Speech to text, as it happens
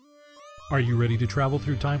Are you ready to travel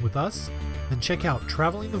through time with us? Then check out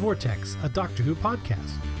Traveling the Vortex, a Doctor Who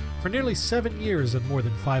podcast. For nearly 7 years and more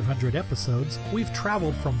than 500 episodes, we've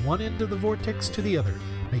traveled from one end of the vortex to the other,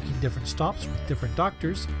 making different stops with different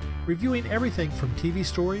doctors, reviewing everything from TV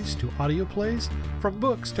stories to audio plays, from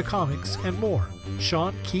books to comics, and more.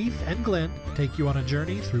 Sean, Keith, and Glenn take you on a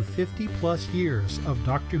journey through 50-plus years of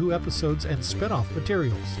Doctor Who episodes and spin-off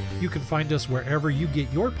materials. You can find us wherever you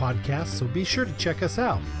get your podcasts, so be sure to check us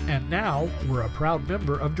out. And now, we're a proud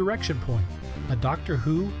member of Direction Point, a Doctor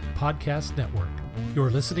Who podcast network.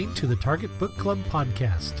 You're listening to the Target Book Club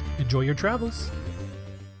podcast. Enjoy your travels.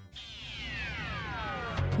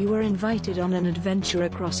 You are invited on an adventure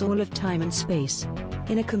across all of time and space,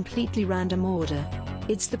 in a completely random order.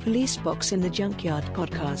 It's the Police Box in the Junkyard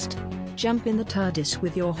podcast. Jump in the TARDIS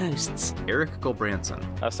with your hosts, Eric Gulbranson,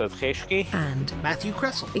 Asad Kheshki, and Matthew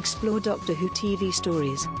Kressel. Explore Doctor Who TV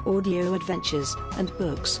stories, audio adventures, and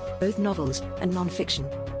books, both novels and non-fiction.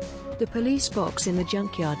 The Police Box in the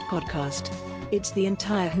Junkyard podcast. It's the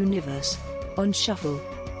entire Whoniverse on shuffle.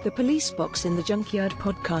 The Police Box in the Junkyard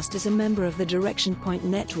podcast is a member of the Direction Point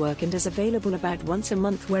network and is available about once a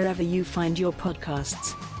month wherever you find your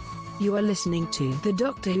podcasts. You are listening to the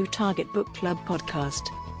Doctor Who Target Book Club podcast.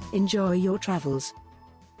 Enjoy your travels.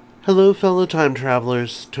 Hello, fellow time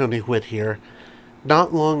travelers. Tony Whitt here.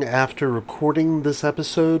 Not long after recording this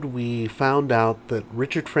episode, we found out that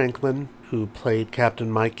Richard Franklin, who played Captain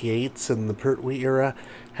Mike Yates in the Pertwee era,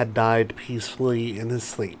 had died peacefully in his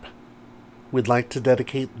sleep. We'd like to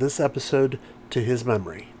dedicate this episode to his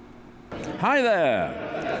memory. Hi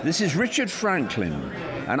there, this is Richard Franklin,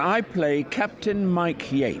 and I play Captain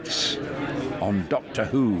Mike Yates on Doctor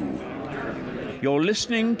Who. You're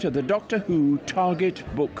listening to the Doctor Who Target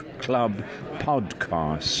Book Club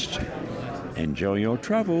podcast. Enjoy your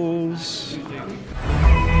travels.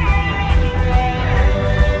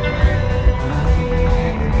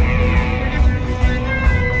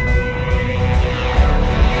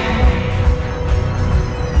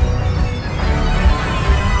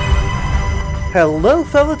 Hello,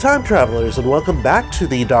 fellow time travelers, and welcome back to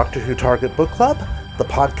the Doctor Who Target Book Club, the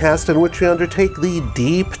podcast in which we undertake the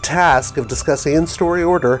deep task of discussing in story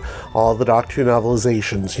order all the Doctor Who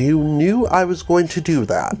novelizations. You knew I was going to do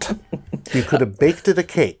that. You could have baked it a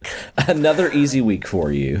cake. Another easy week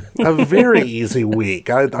for you. A very easy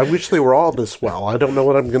week. I wish they were all this well. I don't know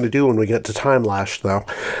what I'm going to do when we get to Time Lash, though.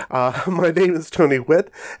 My name is Tony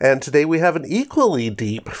Whitt, and today we have an equally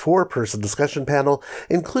deep four-person discussion panel,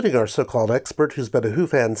 including our so-called expert who's been a Who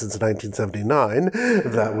fan since 1979.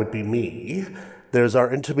 That would be me. There's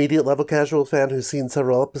our intermediate level casual fan who's seen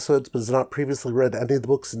several episodes but has not previously read any of the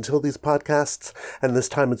books until these podcasts, and this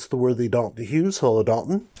time it's the worthy Dalton Hughes. Hello,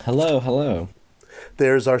 Dalton. Hello.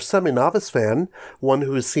 There's our semi-novice fan, one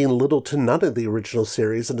who has seen little to none of the original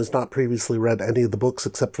series and has not previously read any of the books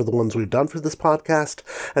except for the ones we've done for this podcast,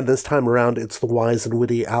 and this time around it's the wise and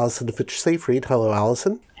witty Alison Fitch-Seyfried. Hello,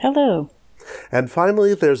 Alison. Hello. And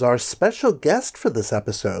finally, there's our special guest for this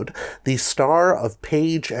episode, the star of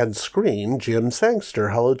Page and Screen, Jim Sangster.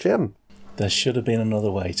 Hello, Jim. There should have been another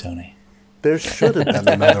way, Tony. There should have been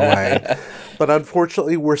another way, but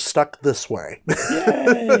unfortunately we're stuck this way.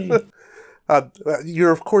 Yay!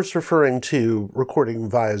 You're, of course, referring to recording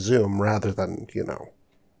via Zoom rather than,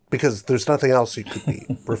 because there's nothing else you could be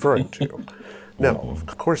referring to. No,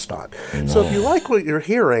 of course not. No. So if you like what you're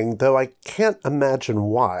hearing, though I can't imagine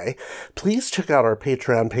why, please check out our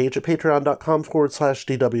Patreon page at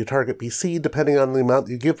patreon.com/DWTargetBC. Depending on the amount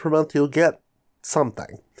you give per month, you'll get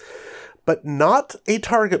something. But not a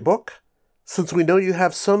Target book. Since we know you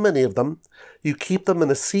have so many of them, you keep them in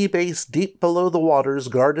a sea base deep below the waters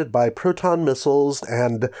guarded by proton missiles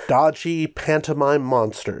and dodgy pantomime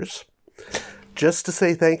monsters. Just to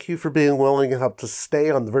say thank you for being willing enough to stay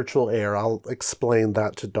on the virtual air. I'll explain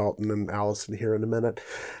that to Dalton and Allison here in a minute.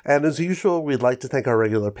 And as usual, we'd like to thank our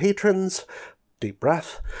regular patrons. Deep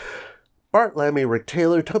breath. Bart Lammy, Rick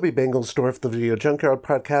Taylor, Toby Bengelsdorf, The Video Junkyard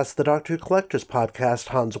Podcast, The Doctor Who Collectors Podcast,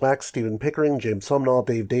 Hans Wax, Stephen Pickering, James Somnall,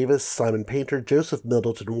 Dave Davis, Simon Painter, Joseph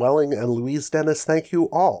Middleton Welling, and Louise Dennis. Thank you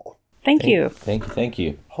all. Thank you. Thank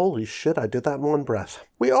you. Holy shit, I did that in one breath.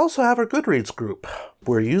 We also have our Goodreads group,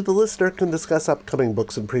 where you, the listener, can discuss upcoming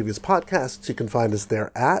books and previous podcasts. You can find us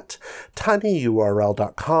there at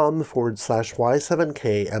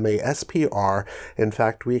tinyurl.com/y7kmaspr. In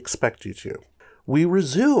fact, we expect you to. We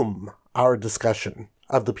resume our discussion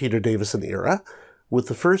of the Peter Davison era with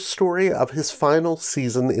the first story of his final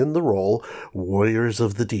season in the role, Warriors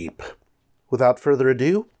of the Deep. Without further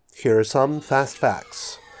ado, here are some fast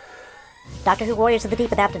facts. Doctor Who Warriors of the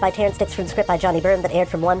Deep, adapted by Terrence Dix from the script by Johnny Byrne, that aired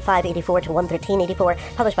from 1/5/84 to 1/13/84,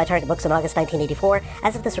 published by Target Books in August 1984.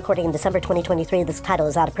 As of this recording in December 2023, this title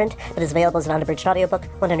is out of print, but is available as an unabridged audiobook,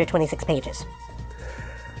 126 pages.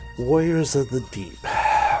 Warriors of the Deep.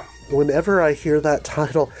 Whenever I hear that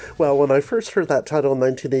title, well, when I first heard that title in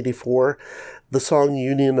 1984, the song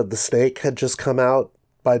Union of the Snake had just come out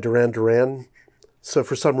by Duran Duran. So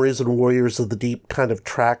for some reason, Warriors of the Deep kind of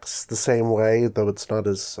tracks the same way, though it's not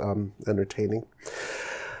as entertaining.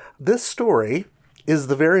 This story is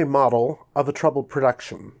the very model of a troubled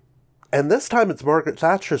production. And this time it's Margaret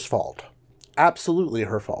Thatcher's fault. Absolutely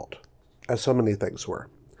her fault, as so many things were.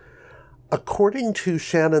 According to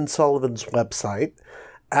Shannon Sullivan's website,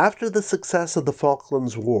 after the success of the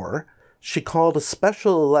Falklands War, she called a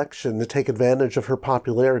special election to take advantage of her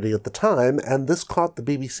popularity at the time, and this caught the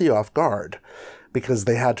BBC off guard, because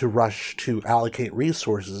they had to rush to allocate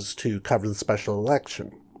resources to cover the special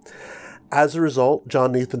election. As a result,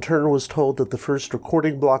 John Nathan Turner was told that the first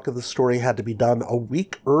recording block of the story had to be done a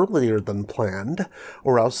week earlier than planned,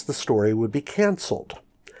 or else the story would be cancelled.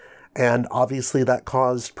 And obviously that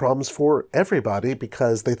caused problems for everybody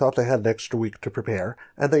because they thought they had an extra week to prepare,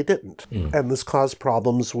 and they didn't. And this caused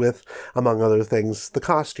problems with, among other things, the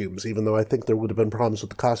costumes, even though I think there would have been problems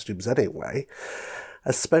with the costumes anyway.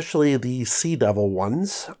 Especially the Sea Devil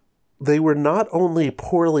ones. They were not only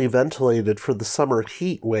poorly ventilated for the summer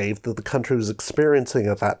heat wave that the country was experiencing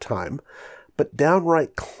at that time, but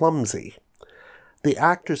downright clumsy. The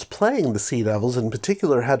actors playing the Sea Devils in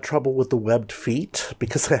particular had trouble with the webbed feet,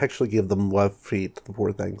 because they actually give them webbed feet, the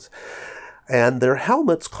poor things. And their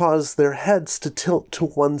helmets caused their heads to tilt to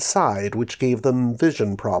one side, which gave them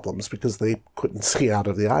vision problems because they couldn't see out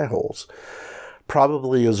of the eye holes.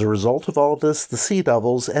 Probably as a result of all this, the Sea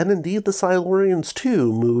Devils, and indeed the Silurians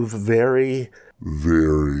too, move very,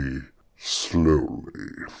 very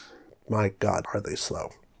slowly. My God, are they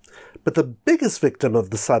slow. But the biggest victim of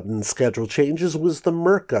the sudden schedule changes was the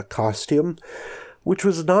Merca costume, which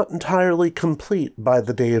was not entirely complete by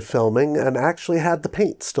the day of filming and actually had the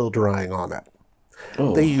paint still drying on it.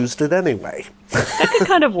 Oh. They used it anyway. That could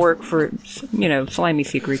kind of work for, slimy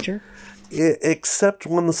sea creature. Except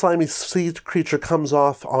when the slimy sea creature comes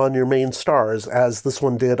off on your main stars, as this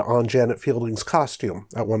one did on Janet Fielding's costume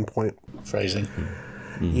at one point. Phrasing.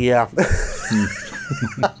 Yeah.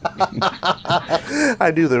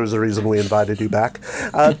 I knew there was a reason we invited you back.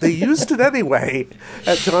 They used it anyway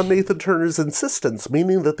at John Nathan Turner's insistence,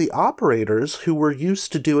 meaning that the operators who were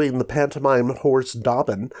used to doing the pantomime horse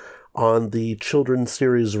Dobbin on the children's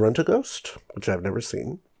series Rent-A-Ghost, which I've never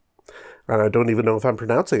seen, and I don't even know if I'm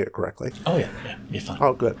pronouncing it correctly. Oh, yeah, you're fine.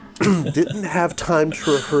 Oh, good. Didn't have time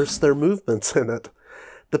to rehearse their movements in it.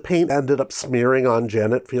 The paint ended up smearing on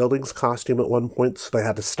Janet Fielding's costume at one point, so they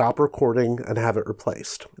had to stop recording and have it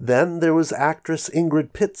replaced. Then there was actress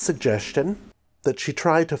Ingrid Pitt's suggestion that she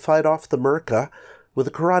try to fight off the Merca with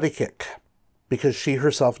a karate kick, because she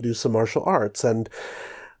herself knew some martial arts, and,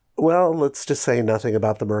 well, let's just say nothing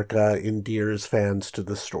about the Merca endears fans to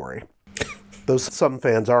this story. Though some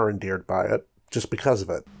fans are endeared by it, just because of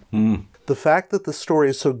it. The fact that the story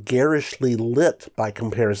is so garishly lit by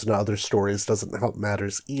comparison to other stories doesn't help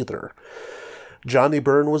matters either. Johnny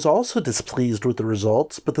Byrne was also displeased with the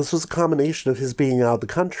results, but this was a combination of his being out of the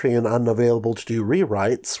country and unavailable to do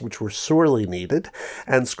rewrites, which were sorely needed,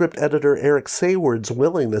 and script editor Eric Sayward's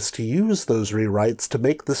willingness to use those rewrites to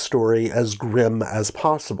make the story as grim as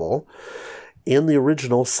possible. In the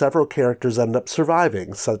original, several characters end up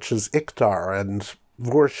surviving, such as Iktar and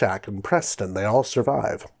Vorshak and Preston. They all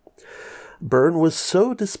survive. Byrne was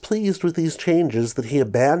so displeased with these changes that he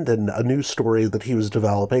abandoned a new story that he was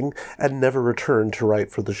developing and never returned to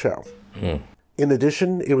write for the show. In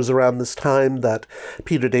addition, it was around this time that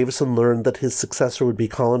Peter Davison learned that his successor would be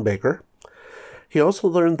Colin Baker. He also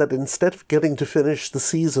learned that instead of getting to finish the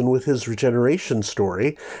season with his regeneration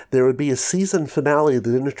story, there would be a season finale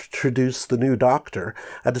that introduced the new Doctor,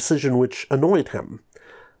 a decision which annoyed him.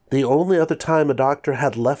 The only other time a Doctor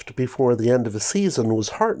had left before the end of a season was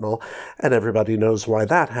Hartnell, and everybody knows why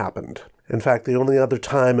that happened. In fact, the only other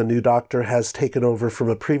time a new Doctor has taken over from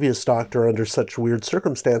a previous Doctor under such weird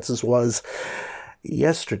circumstances was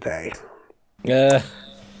yesterday. Yeah.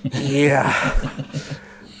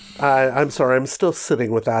 I'm sorry, I'm still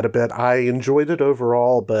sitting with that a bit. I enjoyed it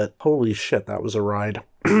overall, but holy shit, that was a ride.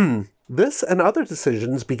 This and other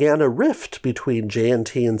decisions began a rift between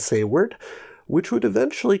J&T and Sayward, which would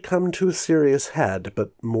eventually come to a serious head,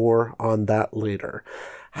 but more on that later.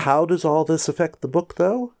 How does all this affect the book,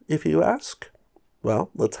 though, if you ask?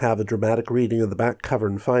 Well, let's have a dramatic reading of the back cover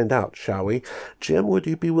and find out, shall we? Jim, would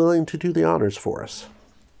you be willing to do the honors for us?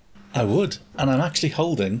 I would, and I'm actually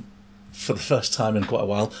holding for the first time in quite a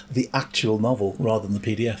while, the actual novel rather than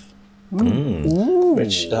the PDF,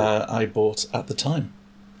 which I bought at the time.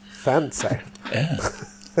 Fancy. Yeah.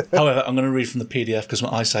 However, I'm going to read from the PDF because my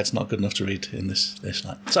eyesight's not good enough to read in this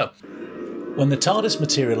light. So, when the TARDIS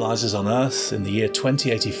materialises on Earth in the year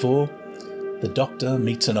 2084, the Doctor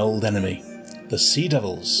meets an old enemy, the Sea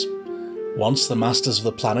Devils. Once the masters of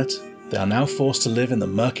the planet, they are now forced to live in the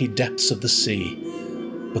murky depths of the sea,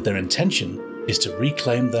 but their intention is to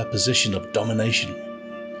reclaim their position of domination.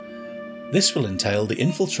 This will entail the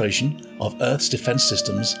infiltration of Earth's defence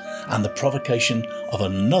systems and the provocation of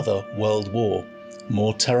another world war,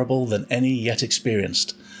 more terrible than any yet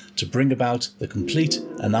experienced, to bring about the complete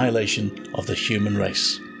annihilation of the human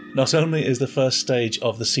race. Not only is the first stage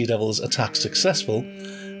of the Sea Devils' attack successful,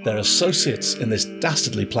 their associates in this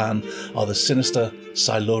dastardly plan are the sinister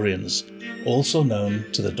Silurians, also known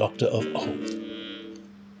to the Doctor of old.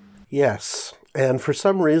 Yes, and for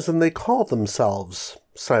some reason they call themselves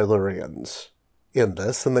Silurians in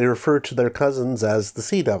this, and they refer to their cousins as the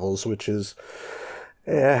Sea Devils, which is,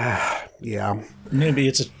 yeah. Maybe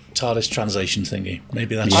it's a TARDIS translation thingy.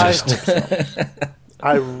 Maybe that's I just... hope so.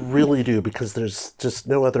 I really do, because there's just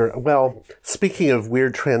no other... Well, speaking of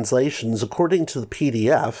weird translations, according to the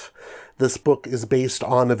PDF, this book is based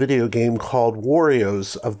on a video game called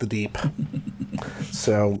Warriors of the Deep.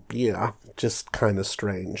 So, yeah, just kind of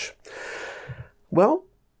strange. Well,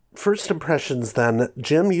 first impressions then.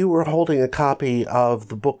 Jim, you were holding a copy of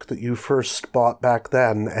the book that you first bought back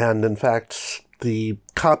then, and in fact, the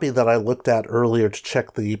copy that I looked at earlier to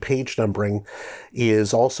check the page numbering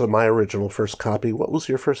is also my original first copy. What was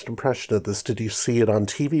your first impression of this? Did you see it on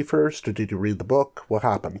TV first, or did you read the book? What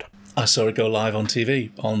happened? I saw it go live on TV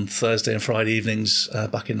on Thursday and Friday evenings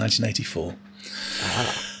back in 1984.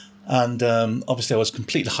 And obviously I was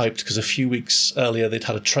completely hyped because a few weeks earlier they'd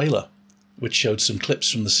had a trailer which showed some clips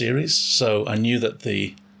from the series. So I knew that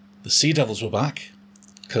the Sea Devils were back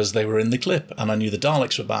because they were in the clip, and I knew the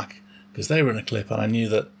Daleks were back because they were in a clip, and I knew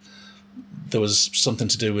that there was something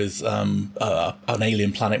to do with an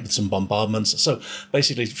alien planet with some bombardments. So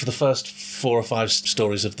basically, for the first 4 or 5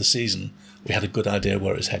 stories of the season, we had a good idea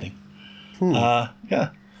where it was heading. Yeah,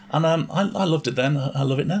 and I loved it then. I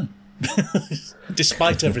love it now.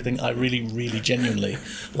 Despite everything, I really, really genuinely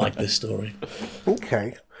like this story.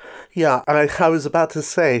 Okay. Yeah, I was about to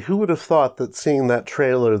say, who would have thought that seeing that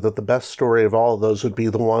trailer, that the best story of all of those would be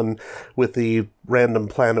the one with the random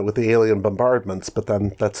planet with the alien bombardments, but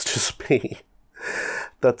then that's just me.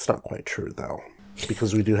 That's not quite true, though,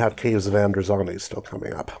 because we do have Caves of Androzani still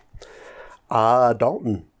coming up.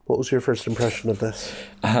 Dalton, what was your first impression of this?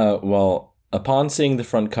 Well, upon seeing the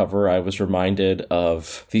front cover, I was reminded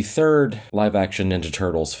of the third live-action Ninja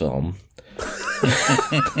Turtles film,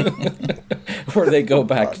 where they go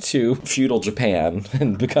back to feudal Japan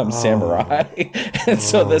and become samurai. And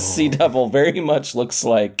so the Sea Devil very much looks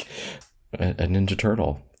like a Ninja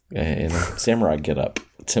Turtle in a samurai getup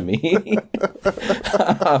to me.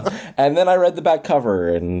 And then I read the back cover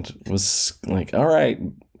and was like, all right,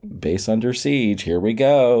 base under siege, here we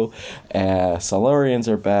go. Silurians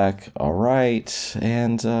are back, all right.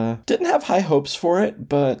 And didn't have high hopes for it,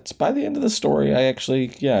 but by the end of the story, I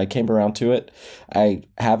came around to it. I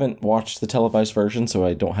haven't watched the televised version, so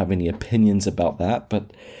I don't have any opinions about that,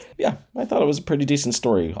 but yeah, I thought it was a pretty decent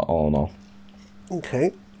story, all in all.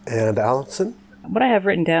 Okay, and Allison? What I have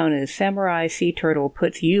written down is Samurai Sea Turtle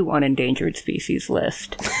puts you on endangered species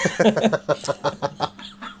list.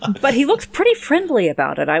 But he looks pretty friendly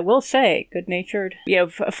about it, I will say. Good-natured. Yeah,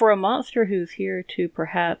 for a monster who's here to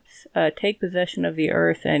perhaps take possession of the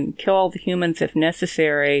Earth and kill all the humans if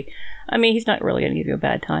necessary, I mean, he's not really going to give you a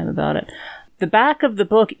bad time about it. The back of the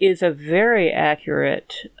book is a very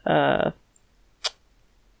accurate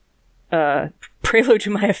prelude to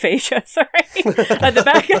my aphasia. Sorry. The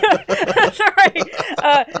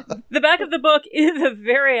back of the book is a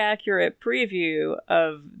very accurate preview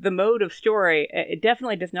of the mode of story. It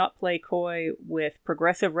definitely does not play coy with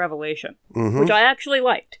progressive revelation, which I actually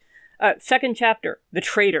liked. Second chapter, the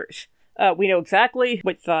traitors. We know exactly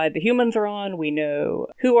which side the humans are on. We know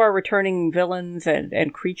who our returning villains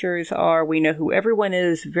and creatures are. We know who everyone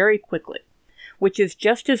is very quickly, which is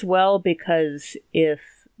just as well, because if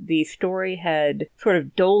the story had sort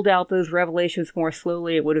of doled out those revelations more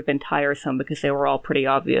slowly, it would have been tiresome because they were all pretty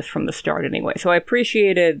obvious from the start anyway. So I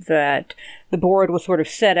appreciated that the board was sort of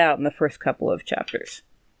set out in the first couple of chapters.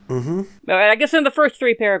 I guess in the first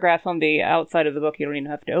 3 paragraphs on the outside of the book, you don't even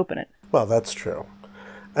have to open it. Well, that's true.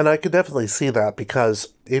 And I could definitely see that,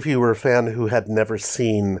 because if you were a fan who had never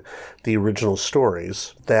seen the original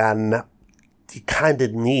stories, then you kind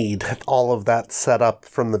of need all of that set up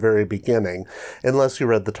from the very beginning, unless you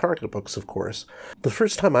read the Target books, of course. The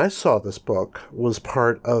first time I saw this book was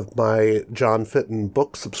part of my John Fitton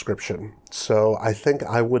book subscription. So I think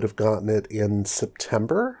I would have gotten it in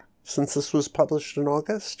September, since this was published in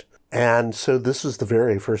August. And so this was the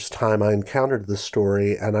very first time I encountered this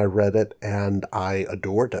story, and I read it, and I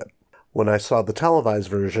adored it. When I saw the televised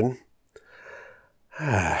version,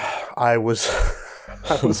 I was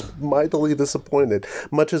mightily disappointed,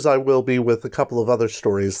 much as I will be with a couple of other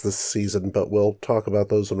stories this season, but we'll talk about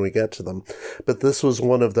those when we get to them. But this was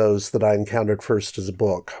one of those that I encountered first as a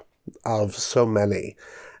book of so many.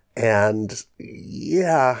 And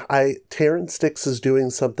yeah, Terrance Dicks is doing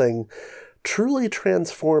something truly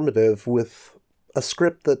transformative with a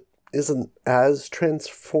script that isn't as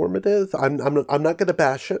transformative. I'm not going to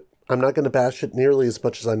bash it. I'm not going to bash it nearly as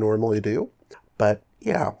much as I normally do. But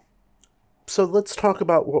yeah. So let's talk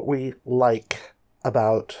about what we like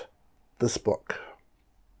about this book.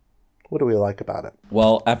 What do we like about it?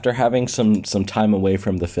 Well, after having some time away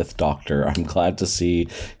from the Fifth Doctor, I'm glad to see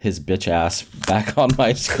his bitch ass back on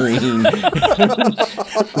my screen reading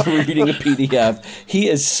a PDF. He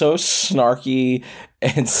is so snarky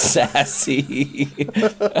and sassy,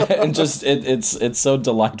 and just it's so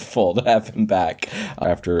delightful to have him back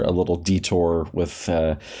after a little detour with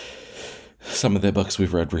some of the books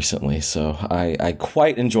we've read recently. So I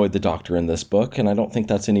quite enjoyed the Doctor in this book, and I don't think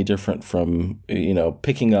that's any different from,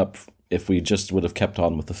 picking up if we just would have kept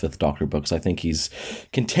on with the Fifth Doctor books. I think he's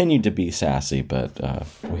continued to be sassy, but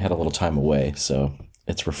we had a little time away, so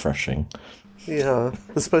it's refreshing. Yeah,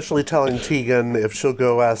 especially telling Tegan if she'll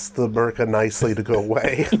go ask the Merca nicely to go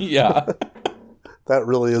away. Yeah. That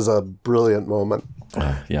really is a brilliant moment.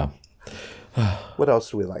 Yeah. What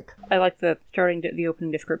else do we like? I like the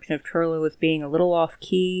opening description of Turlough as being a little off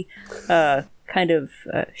key, kind of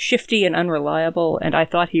shifty and unreliable, and I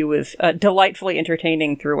thought he was delightfully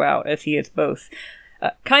entertaining throughout, as he is both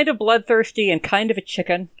kind of bloodthirsty and kind of a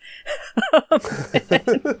chicken. We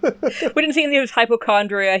didn't see any of his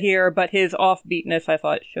hypochondria here, but his offbeatness I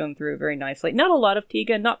thought shone through very nicely. Not a lot of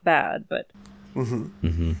Tegan, not bad, but a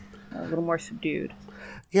little more subdued.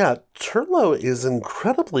 Yeah, Turlough is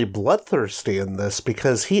incredibly bloodthirsty in this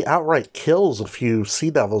because he outright kills a few sea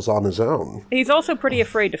devils on his own. He's also pretty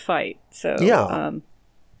afraid to fight, so yeah.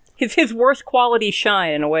 His worst qualities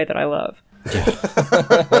shine in a way that I love.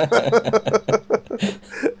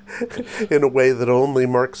 In a way that only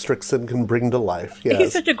Mark Strickson can bring to life. Yes.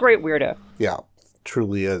 He's such a great weirdo. Yeah,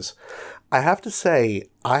 truly is. I have to say,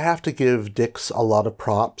 I have to give Dix a lot of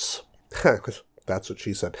props. That's what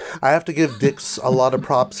she said. I have to give Dix a lot of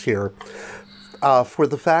props here for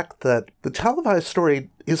the fact that the televised story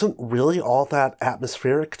isn't really all that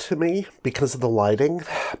atmospheric to me because of the lighting,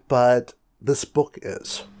 but this book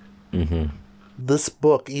is. Mm-hmm. This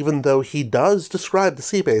book, even though he does describe the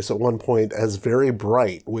sea base at one point as very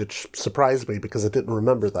bright, which surprised me because I didn't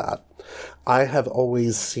remember that, I have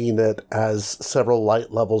always seen it as several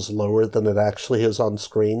light levels lower than it actually is on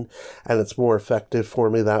screen, and it's more effective for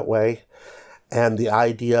me that way. And the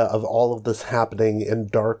idea of all of this happening in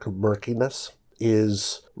dark murkiness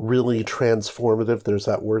is really transformative, there's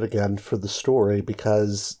that word again, for the story,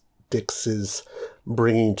 because Dix is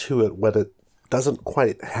bringing to it what it doesn't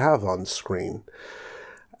quite have on screen,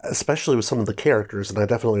 especially with some of the characters, and I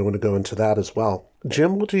definitely want to go into that as well.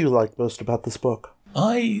 Jim, what do you like most about this book?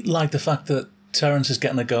 I like the fact that Terrance is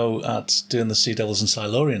getting a go at doing the Sea Devils and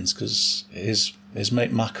Silurians, because his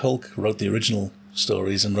mate Mac Hulk wrote the original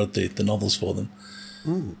stories and wrote the novels for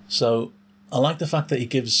them. So I like the fact that he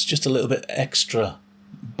gives just a little bit extra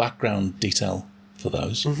background detail for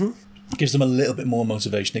those. Gives them a little bit more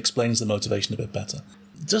motivation, explains the motivation a bit better.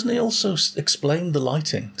 Doesn't he also explain the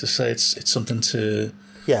lighting to say it's something to...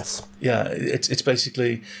 Yes. Yeah, it's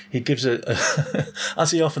basically, he gives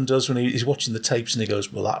as he often does when he's watching the tapes, and he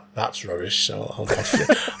goes, well, that's rubbish, so I'll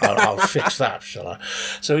fix that, shall I?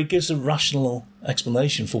 So he gives a rational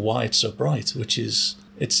explanation for why it's so bright, which is,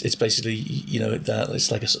 it's basically,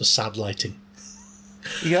 it's like a sort of sad lighting.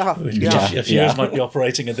 Yeah. Which a few years might be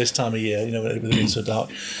operating at this time of year, with it being so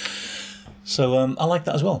dark. So I like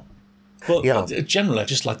that as well. But generally, I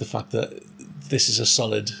just like the fact that this is a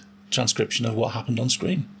solid transcription of what happened on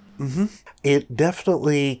screen. It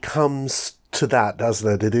definitely comes to that, doesn't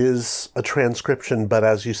it? It is a transcription, but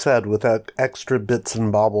as you said, with extra bits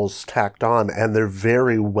and baubles tacked on, and they're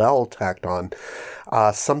very well tacked on.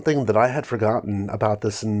 Something that I had forgotten about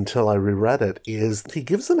this until I reread it is he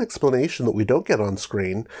gives an explanation that we don't get on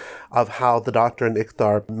screen of how the Doctor and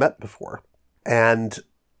Ichthar met before. And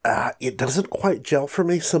it doesn't quite gel for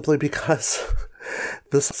me simply because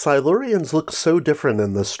the Silurians look so different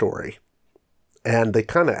in this story. And they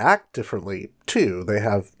kind of act differently, too. They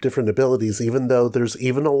have different abilities, even though there's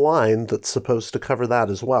even a line that's supposed to cover that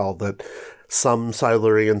as well, that some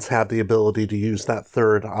Silurians have the ability to use that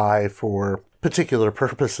third eye for particular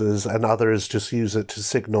purposes, and others just use it to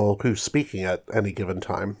signal who's speaking at any given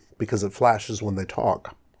time, because it flashes when they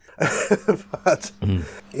talk. But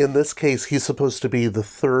in this case, he's supposed to be the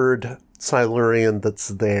third Silurian that's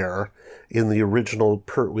there in the original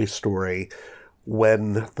Pertwee story,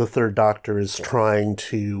 when the Third Doctor is trying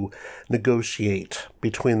to negotiate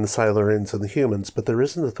between the Silurians and the humans, but there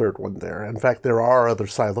isn't a third one there. In fact, there are other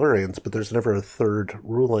Silurians, but there's never a third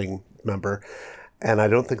ruling member. And I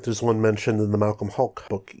don't think there's one mentioned in the Malcolm Hulke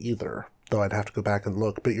book either, though I'd have to go back and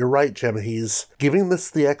look. But you're right, Jim. He's giving this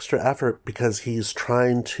the extra effort because he's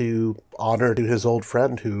trying to honor his old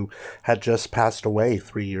friend who had just passed away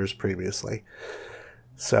 3 years previously.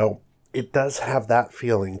 So it does have that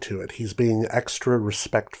feeling to it. He's being extra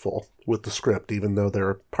respectful with the script, even though there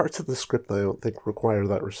are parts of the script that I don't think require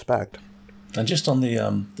that respect. And just on the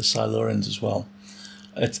Silurians as well,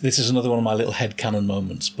 this is another one of my little headcanon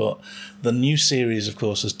moments, but the new series, of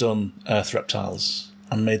course, has done Earth reptiles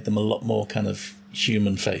and made them a lot more kind of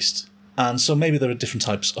human-faced. And so maybe there are different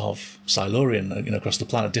types of Silurian, across the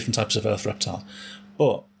planet, different types of Earth reptile.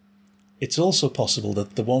 But it's also possible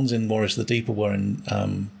that the ones in Warriors of the Deep are wearing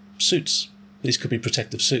suits. These could be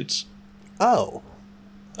protective suits. Because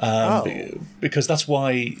that's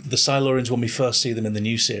why the Silurians, when we first see them in the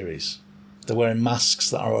new series, they're wearing masks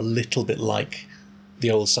that are a little bit like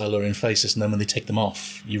the old Silurian faces, and then when they take them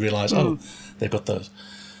off, you realise, they've got those.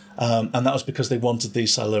 And that was because they wanted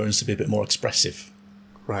these Silurians to be a bit more expressive.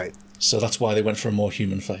 Right. So that's why they went for a more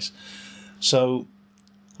human face. So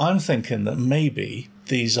I'm thinking that maybe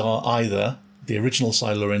these are either the original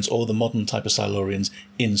Silurians or the modern type of Silurians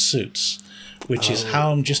in suits, which is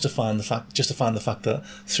how I'm justifying the fact that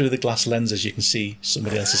through the glass lenses you can see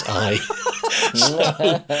somebody else's eye.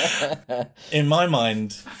 So, in my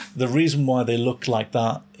mind, the reason why they look like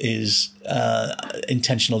that is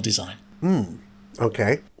intentional design.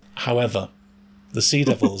 Okay. However, the Sea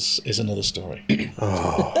Devils is another story.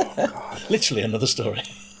 Oh, God. Literally another story.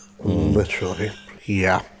 Literally.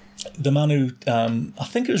 Yeah. The man who, I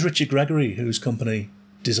think it was Richard Gregory, whose company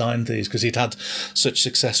designed these, because he'd had such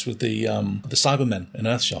success with the Cybermen in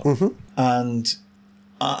Earthshock. And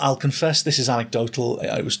I'll confess, this is anecdotal.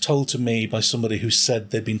 It was told to me by somebody who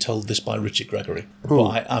said they'd been told this by Richard Gregory,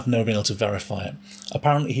 but I've never been able to verify it.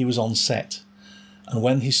 Apparently he was on set, and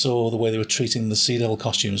when he saw the way they were treating the Sea Devil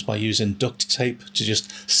costumes by using duct tape to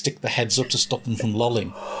just stick the heads up to stop them from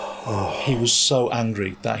lolling, he was so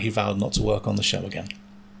angry that he vowed not to work on the show again.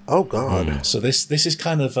 Oh, God. So this is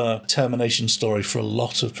kind of a termination story for a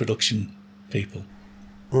lot of production people.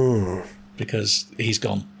 Because he's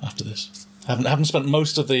gone after this. Haven't spent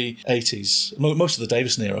most of the 80s, most of the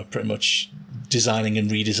Davison era, pretty much designing and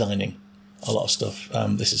redesigning a lot of stuff.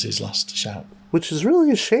 This is his last shout. Which is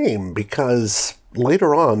really a shame, because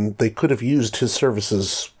later on they could have used his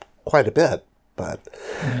services quite a bit. But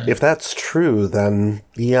if that's true, then,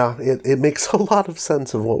 yeah, it makes a lot of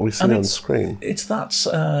sense of what we see on screen. It's that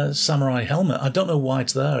samurai helmet. I don't know why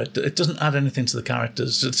it's there. It doesn't add anything to the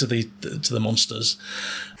characters, to the monsters.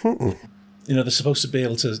 They're supposed to be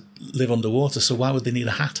able to live underwater, so why would they need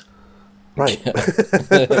a hat? Right.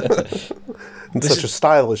 Such a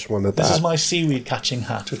stylish one at that. This is my seaweed catching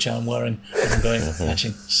hat, which I'm wearing when I'm going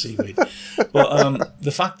catching seaweed. But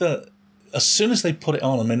the fact that as soon as they put it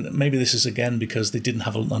on, I mean, maybe this is again because they didn't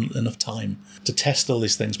have enough time to test all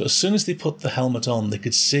these things, but as soon as they put the helmet on, they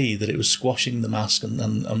could see that it was squashing the mask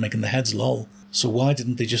and making the heads loll. So why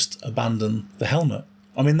didn't they just abandon the helmet?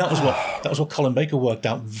 I mean, that was what Colin Baker worked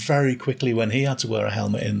out very quickly when he had to wear a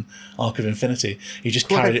helmet in Arc of Infinity. He just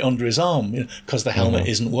carried it under his arm because the helmet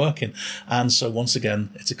isn't working. And so once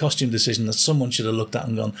again, it's a costume decision that someone should have looked at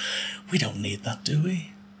and gone, we don't need that, do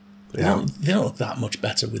we? Yeah. They don't look that much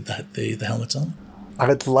better with the helmet on.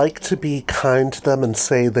 I'd like to be kind to them and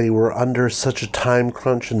say they were under such a time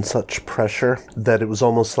crunch and such pressure that it was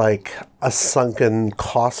almost like a sunken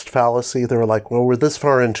cost fallacy. They were like, well, we're this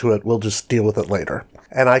far into it, we'll just deal with it later.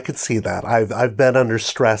 And I could see that. I've been under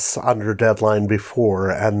stress, under deadline before,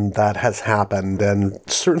 and that has happened. And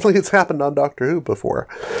certainly it's happened on Doctor Who before.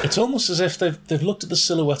 It's almost as if they've looked at the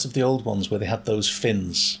silhouette of the old ones where they had those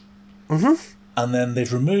fins. And then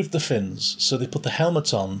they've removed the fins, so they put the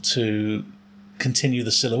helmet on to continue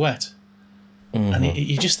the silhouette. And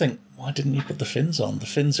you just think, why didn't you put the fins on? The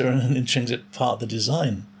fins are an intrinsic part of the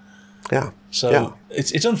design. Yeah. So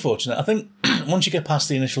it's unfortunate. I think once you get past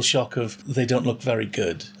the initial shock of they don't look very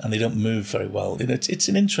good and they don't move very well, it's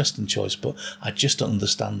an interesting choice, but I just don't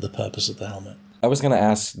understand the purpose of the helmet. I was going to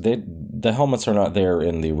ask, the helmets are not there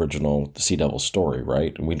in the original Sea Devil story,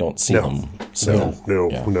 right? We don't see them. So,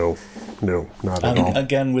 No, not at all.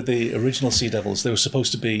 Again, with the original Sea Devils, they were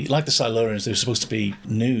supposed to be, like the Silurians, they were supposed to be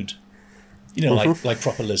nude. You know, like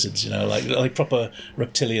proper lizards, you know, like proper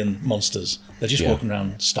reptilian monsters. They're just walking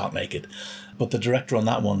around stark naked. But the director on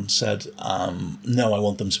that one said, no, I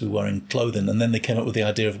want them to be wearing clothing. And then they came up with the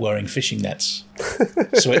idea of wearing fishing nets.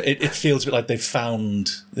 So it feels a bit like it's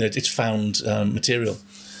found material,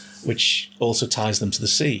 which also ties them to the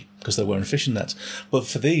sea because they're wearing fishing nets. But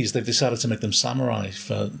for these, they've decided to make them samurai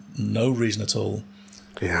for no reason at all.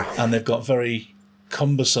 Yeah. And they've got very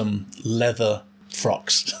cumbersome leather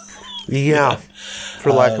frocks. Yeah,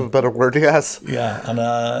 for lack of a better word, yes. Yeah,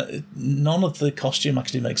 and none of the costume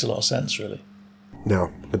actually makes a lot of sense, really.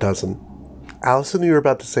 No, it doesn't. Allison, you were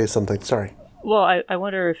about to say something. Sorry. Well, I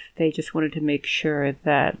wonder if they just wanted to make sure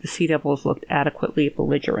that the Sea Devils looked adequately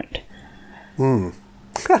belligerent.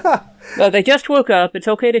 Well, they just woke up. It's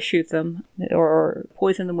okay to shoot them or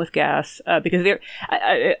poison them with gas because they're.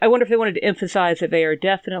 I wonder if they wanted to emphasize that they are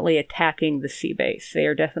definitely attacking the sea base. They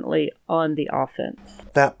are definitely on the offense.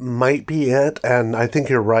 That might be it, and I think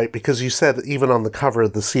you're right, because you said even on the cover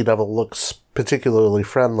the Sea Devil looks particularly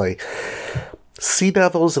friendly. Sea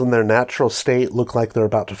Devils in their natural state look like they're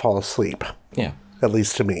about to fall asleep. Yeah. At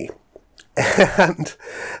least to me. And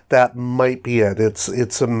that might be it.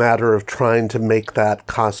 It's a matter of trying to make that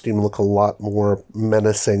costume look a lot more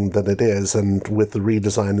menacing than it is. And with the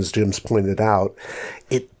redesign, as Jim's pointed out,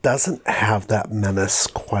 it doesn't have that menace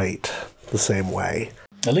quite the same way.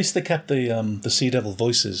 At least they kept the Sea Devil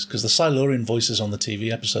voices, because the Silurian voices on the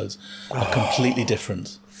TV episodes are completely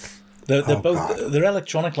different. They're they're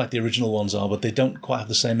electronic like the original ones are, but they don't quite have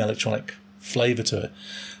the same electronic flavour to it.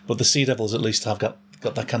 But the Sea Devils at least have got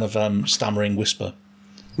that kind of stammering whisper.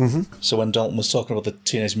 Mm-hmm. So when Dalton was talking about the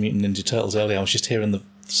Teenage Mutant Ninja Turtles earlier, I was just hearing the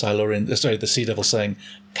the Sea Devil saying,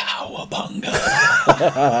 "Cowabunga!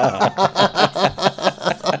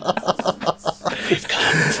 We've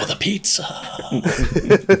come for the pizza."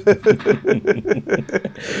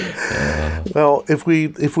 Well, if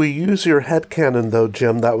we use your headcanon, though,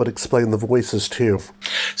 Jim, that would explain the voices too.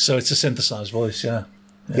 So it's a synthesized voice, yeah.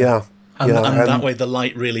 Yeah. And that way the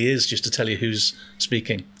light really is just to tell you who's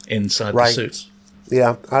speaking inside the suits.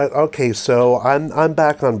 Yeah. Okay, so I'm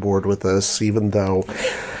back on board with this, even though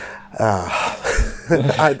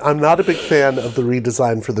I'm not a big fan of the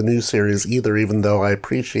redesign for the new series either, even though I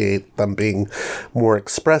appreciate them being more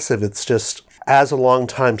expressive. It's just, as a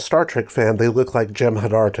longtime Star Trek fan, they look like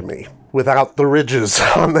Jem'Hadar to me, without the ridges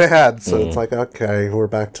on the head. So it's like, okay, we're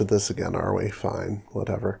back to this again, are we? Fine,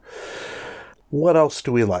 whatever. What else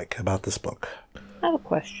do we like about this book? I have a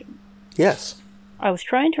question. Yes. I was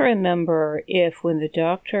trying to remember if when the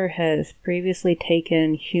Doctor has previously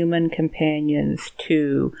taken human companions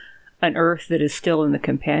to an Earth that is still in the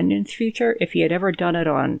companion's future, if he had ever done it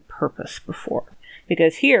on purpose before.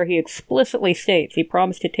 Because here he explicitly states he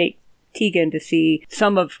promised to take Tegan to see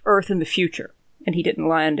some of Earth in the future. And he didn't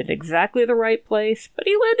land at exactly the right place, but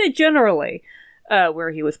he landed generally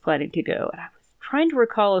where he was planning to go. And I was trying to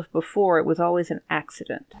recall if before it was always an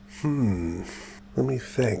accident. Let me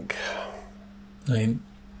think. I mean,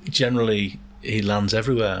 generally he lands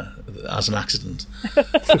everywhere as an accident.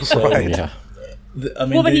 So, right. Yeah.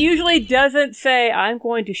 But he usually doesn't say, "I'm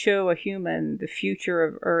going to show a human the future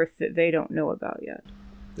of Earth that they don't know about yet."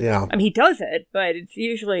 Yeah. I mean, he does it, but it's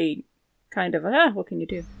usually kind of, what can you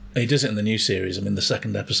do? He does it in the new series. I mean, the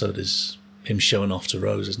second episode is him showing off to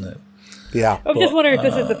Rose, isn't it? Yeah. I'm just wondering if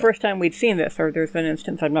this is the first time we'd seen this, or there's been an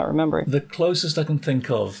instance I'm not remembering. The closest I can think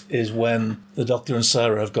of is when the Doctor and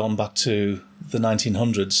Sarah have gone back to the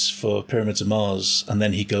 1900s for Pyramids of Mars, and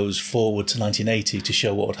then he goes forward to 1980 to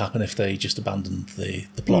show what would happen if they just abandoned the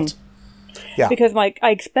plot. Yeah. Because I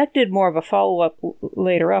expected more of a follow-up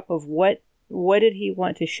later up of what did he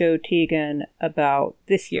want to show Tegan about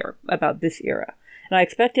this year, about this era. And I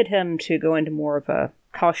expected him to go into more of a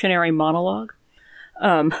cautionary monologue.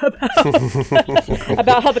 About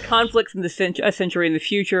how the conflicts in a century in the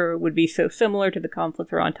future would be so similar to the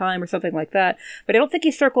conflicts around time or something like that. But I don't think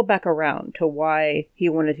he circled back around to why he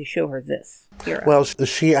wanted to show her this era. Well,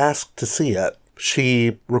 she asked to see it.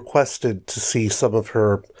 She requested to see some of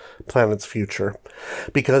her planet's future.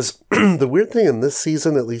 Because the weird thing in this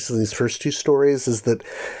season, at least in these first two stories, is that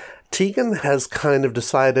Tegan has kind of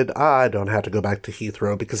decided, I don't have to go back to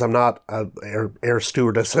Heathrow because I'm not an air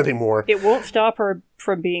stewardess anymore. It won't stop her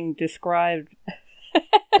from being described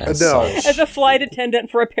As a flight attendant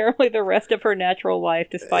for apparently the rest of her natural life,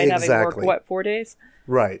 despite having worked, 4 days?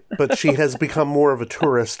 Right, but she has become more of a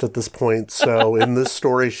tourist at this point, so in this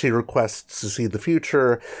story she requests to see the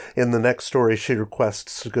future. In the next story she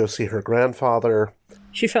requests to go see her grandfather.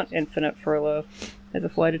 She's on infinite furlough as a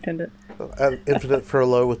flight attendant. Infinite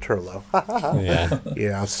furlough with Turlough. Yeah.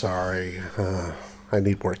 Yeah, sorry. I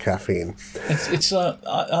need more caffeine.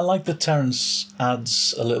 I like that Terence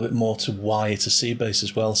adds a little bit more to why it's a sea base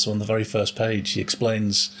as well. So on the very first page he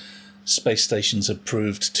explains space stations have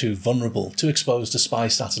proved too vulnerable, too exposed to spy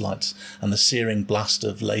satellites and the searing blast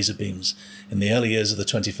of laser beams. In the early years of the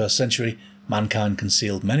 21st century, mankind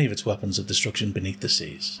concealed many of its weapons of destruction beneath the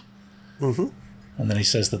seas. Mm-hmm. And then he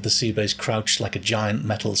says that the sea base crouched like a giant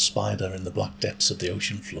metal spider in the black depths of the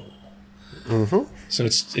ocean floor. Mm-hmm. So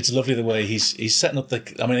it's lovely the way he's setting up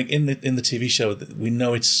in the TV show we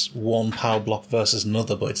know it's one power block versus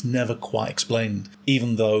another, but it's never quite explained.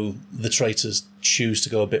 Even though the traitors choose to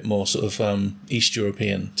go a bit more sort of East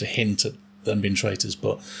European to hint at them being traitors,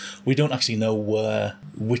 but we don't actually know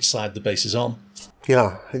which side the base is on.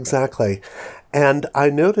 Yeah, exactly. And I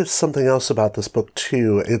noticed something else about this book,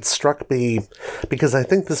 too. It struck me, because I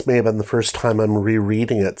think this may have been the first time I'm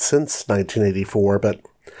rereading it since 1984, but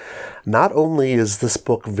not only is this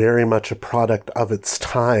book very much a product of its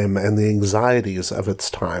time and the anxieties of its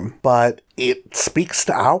time, but it speaks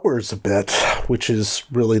to ours a bit, which is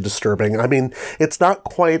really disturbing. I mean, it's not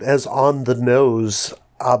quite as on the nose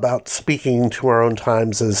about speaking to our own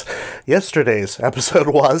times as yesterday's episode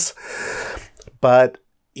was, but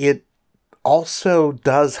it also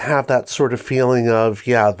does have that sort of feeling of,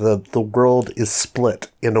 the world is split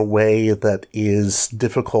in a way that is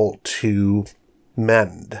difficult to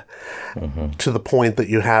mend, to the point that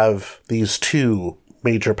you have these two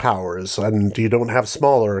major powers, and you don't have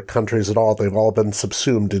smaller countries at all. They've all been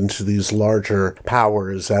subsumed into these larger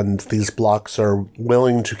powers, and these blocks are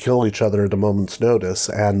willing to kill each other at a moment's notice,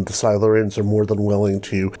 and the Silurians are more than willing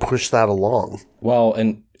to push that along. Well,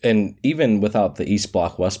 and even without the East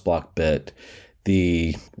Bloc, West Bloc bit,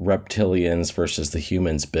 the reptilians versus the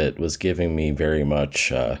humans bit was giving me very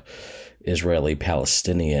much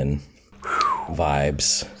Israeli-Palestinian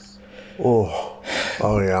vibes.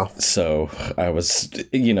 Oh yeah. So I was,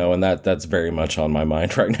 and that's very much on my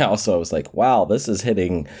mind right now. So I was like, wow, this is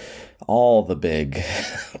hitting all the big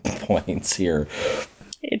points here.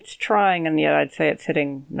 It's trying, and yet I'd say it's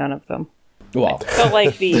hitting none of them. Well, I felt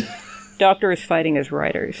like the Doctor is fighting his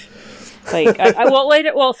writers. Like,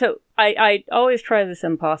 I always try this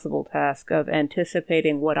impossible task of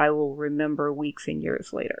anticipating what I will remember weeks and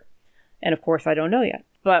years later. And of course, I don't know yet.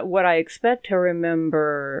 But what I expect to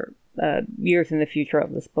remember years in the future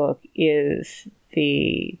of this book is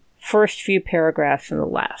the first few paragraphs and the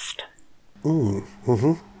last.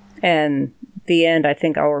 Mm-hmm. And the end, I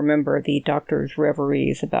think I'll remember the Doctor's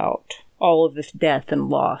reveries about all of this death and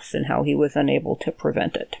loss and how he was unable to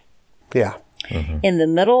prevent it. Yeah. Mm-hmm. In the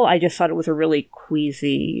middle, I just thought it was a really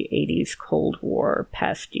queasy 80s Cold War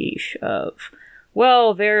pastiche of,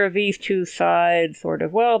 well, there are these two sides, sort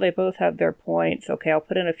of, well, they both have their points. Okay, I'll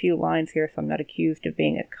put in a few lines here so I'm not accused of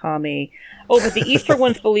being a commie. Oh, but the Easter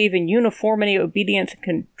ones believe in uniformity, obedience, and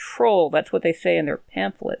control. That's what they say in their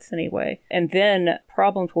pamphlets, anyway. And then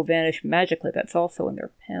problems will vanish magically. That's also in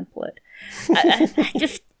their pamphlet.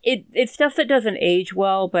 It's stuff that doesn't age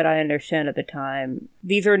well, but I understand at the time.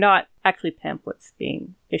 These are not actually pamphlets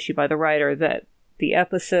being issued by the writer, that the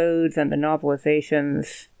episodes and the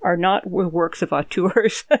novelizations are not works of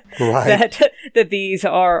auteurs. Right. that these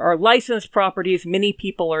are licensed properties. Many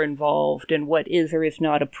people are involved in what is or is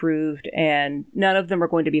not approved, and none of them are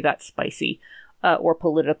going to be that spicy or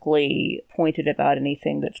politically pointed about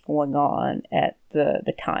anything that's going on at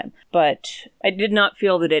the time. But I did not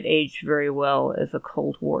feel that it aged very well as a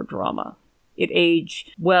Cold War drama. It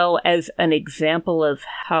aged well as an example of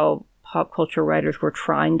how pop culture writers were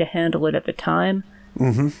trying to handle it at the time,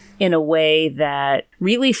 in a way that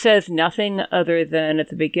really says nothing other than at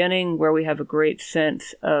the beginning, where we have a great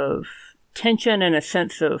sense of tension and a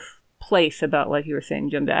sense of place about, like you were saying,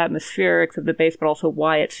 Jim, the atmospherics of the base, but also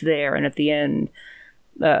why it's there. And at the end,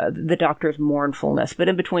 the Doctor's mournfulness. But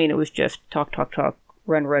in between, it was just talk,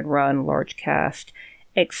 run, large cast.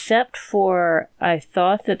 Except for, I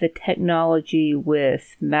thought that the technology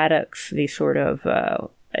with Maddox, the sort of...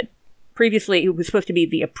 previously, it was supposed to be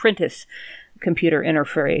the apprentice computer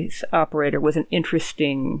interface operator, was an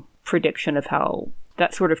interesting prediction of how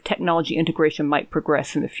that sort of technology integration might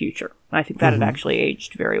progress in the future. I think that had actually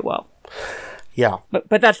aged very well. Yeah.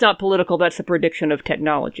 But that's not political, that's a prediction of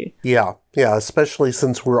technology. Yeah, especially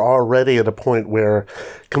since we're already at a point where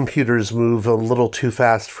computers move a little too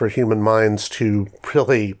fast for human minds to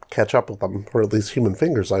really catch up with them, or at least human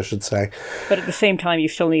fingers, I should say. But at the same time, you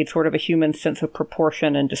still need sort of a human sense of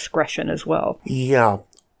proportion and discretion as well. Yeah.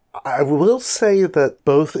 I will say that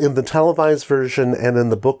both in the televised version and in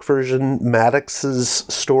the book version, Maddox's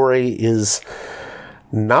story is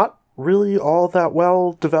not really all that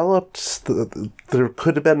well developed. There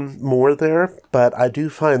could have been more there, but I do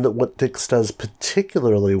find that what Dix does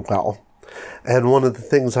particularly well, and one of the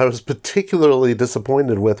things I was particularly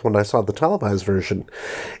disappointed with when I saw the televised version,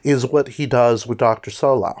 is what he does with Dr.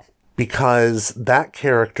 Solow, because that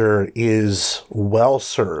character is well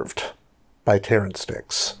served by Terrance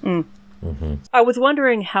Dix. Mm-hmm. I was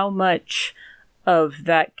wondering how much of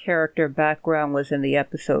that character background was in the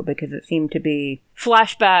episode, because it seemed to be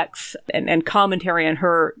flashbacks and commentary on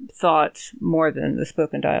her thoughts more than the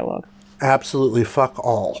spoken dialogue. Absolutely fuck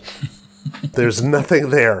all. There's nothing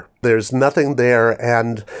there. There's nothing there,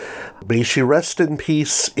 and may she rest in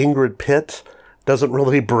peace, Ingrid Pitt doesn't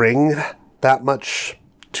really bring that much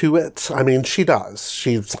to it. I mean, she does.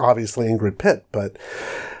 She's obviously Ingrid Pitt, but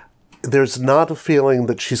there's not a feeling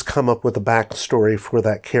that she's come up with a backstory for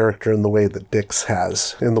that character in the way that Dix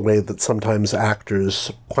has, in the way that sometimes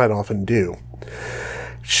actors quite often do.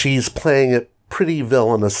 She's playing it pretty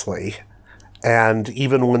villainously, and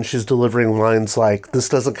even when she's delivering lines like, "This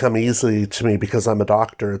doesn't come easily to me because I'm a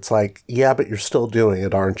doctor," it's like, yeah, but you're still doing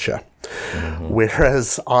it, aren't you? Mm-hmm.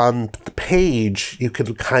 Whereas on the page, you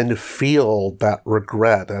can kind of feel that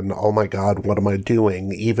regret and, oh my God, what am I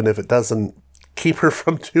doing? Even if it doesn't keep her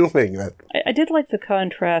from doing it. I did like the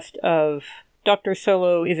contrast of Dr.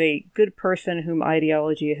 Solow is a good person whom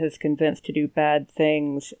ideology has convinced to do bad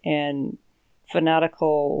things, and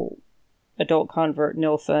fanatical adult convert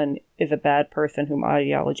Nilsson is a bad person whom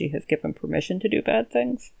ideology has given permission to do bad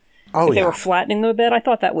things. Oh, if they were flattening them a bit, I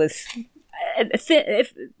thought that was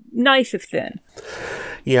nice if thin.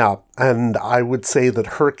 Yeah, and I would say that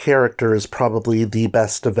her character is probably the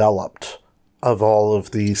best developed of all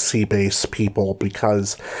of the sea-based people,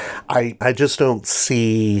 because I just don't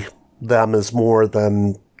see them as more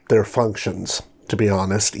than their functions, to be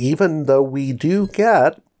honest, even though we do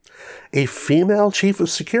get a female chief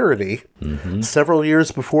of security several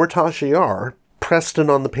years before Tasha Yar.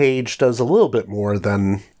 Preston on the page does a little bit more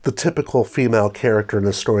than the typical female character in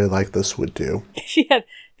a story like this would do. She had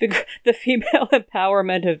the female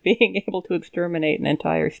empowerment of being able to exterminate an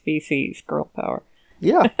entire species, girl power.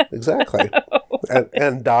 Yeah, exactly.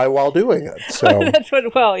 and die while doing it. So that's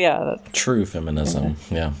what. Well, yeah. True feminism.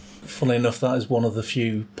 Yeah. Funnily enough, that is one of the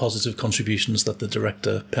few positive contributions that the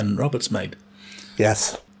director Pennant Roberts made.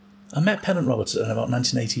 Yes. I met Pennant Roberts in about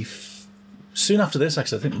 1980. Soon after this,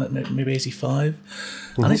 actually, I think maybe 85.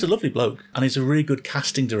 Mm-hmm. And he's a lovely bloke, and he's a really good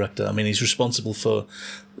casting director. I mean, he's responsible for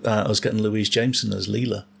us getting Louise Jameson as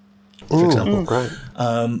Leela, for example. Right.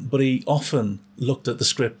 But he often looked at the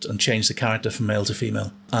script and changed the character from male to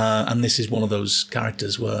female. And this is one of those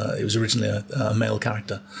characters where it was originally a male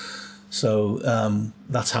character. So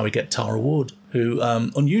that's how we get Tara Ward, who,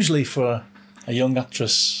 unusually for a young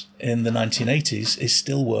actress in the 1980s, is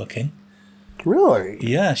still working. Really?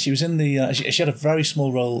 Yeah, she was in the... she had a very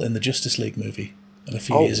small role in the Justice League movie a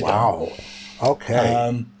few years ago. Oh, wow.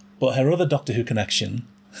 Okay. But her other Doctor Who connection...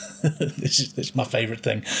 this is my favourite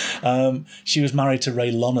thing. She was married to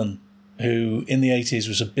Ray Lonan, who in the 80s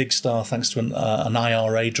was a big star thanks to an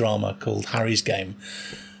IRA drama called Harry's Game.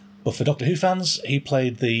 But for Doctor Who fans, he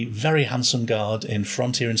played the very handsome guard in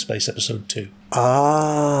Frontier in Space Episode 2.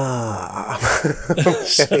 Ah.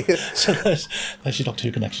 Okay. so there's your Doctor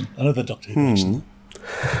Who connection. Another Doctor Who connection.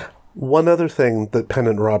 One other thing that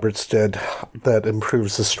Pennant Roberts did that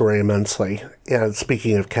improves the story immensely, and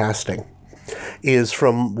speaking of casting, is,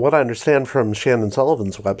 from what I understand from Shannon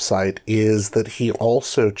Sullivan's website, is that he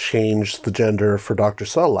also changed the gender for Dr.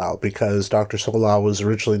 Solow, because Dr. Solow was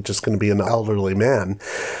originally just going to be an elderly man,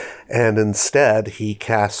 and instead he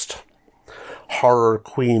cast horror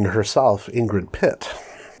queen herself, Ingrid Pitt.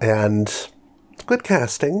 And good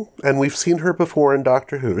casting, and we've seen her before in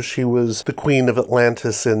Doctor Who. She was the queen of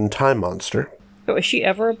Atlantis in Time Monster. So is she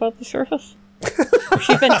ever above the surface? Has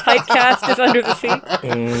she been typecast as Under the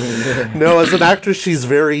Sea? No, as an actress, she's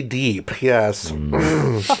very deep, yes.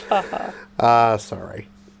 Sorry.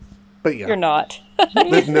 But yeah. You're not.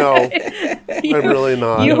 No, I'm really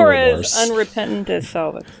not. You are as unrepentant as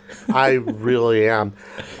Salvik. I really am.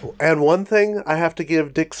 And one thing I have to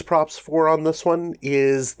give Dix props for on this one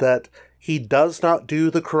is that he does not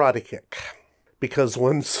do the karate kick. because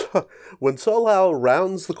when Solao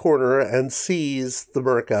rounds the corner and sees the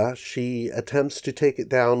Merca, she attempts to take it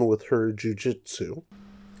down with her jujitsu.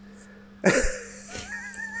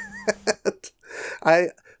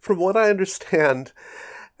 From what I understand,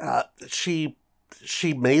 she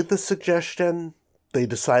made the suggestion. They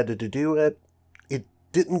decided to do it. It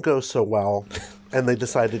didn't go so well, and they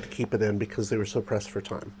decided to keep it in because they were so pressed for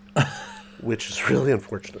time. Which is really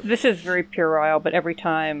unfortunate. This is very puerile, but every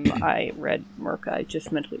time I read Merca, I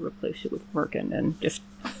just mentally replaced it with Merkin and just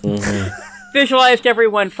visualized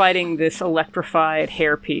everyone fighting this electrified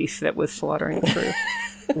hairpiece that was slaughtering the crew.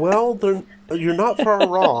 Well, you're not far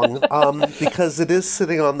wrong, because it is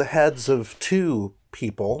sitting on the heads of two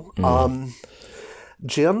people.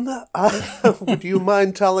 Jim, would you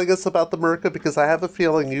mind telling us about the Merca? Because I have a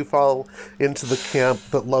feeling you fall into the camp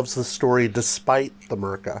that loves the story despite the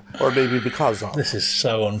Merca, or maybe because of. This is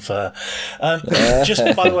so unfair. Just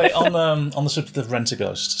by the way, on the subject of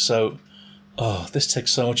Rent-A-Ghost, so this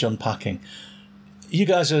takes so much unpacking. You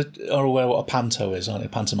guys are aware what a panto is, aren't you?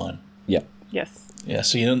 Pantomime. Yeah. Yes. Yeah.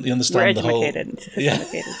 So you understand the whole. And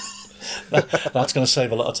sophisticated. That's going to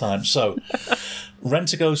save a lot of time. So,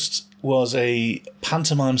 Rent-A-Ghost was a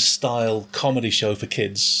pantomime-style comedy show for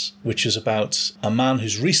kids, which is about a man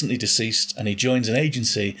who's recently deceased, and he joins an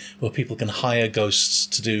agency where people can hire ghosts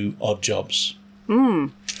to do odd jobs.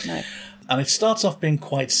 Nice. And it starts off being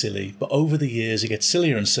quite silly, but over the years it gets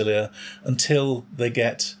sillier and sillier until they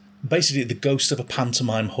get basically the ghost of a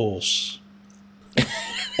pantomime horse.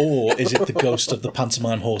 Or is it the ghost of the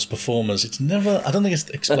pantomime horse performers? It's never. I don't think it's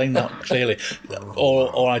explained that clearly,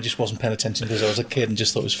 or I just wasn't paying attention because I was a kid and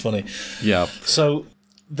just thought it was funny. Yeah. So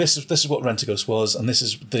this is what Rent-A-Ghost was, and this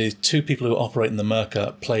is the two people who operate in the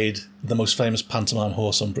Merca played the most famous pantomime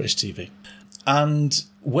horse on British TV. And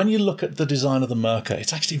when you look at the design of the Merca,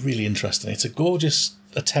 it's actually really interesting. It's a gorgeous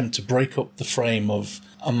attempt to break up the frame of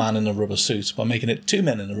a man in a rubber suit by making it two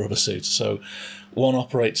men in a rubber suit. So one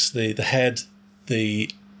operates the head, the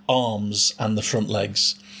arms and the front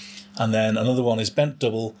legs, and then another one is bent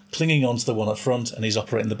double, clinging onto the one up front, and he's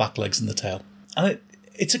operating the back legs and the tail. And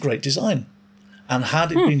it's a great design. And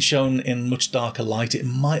had it been shown in much darker light, it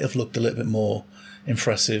might have looked a little bit more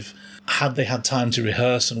impressive. Had they had time to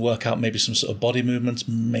rehearse and work out maybe some sort of body movements,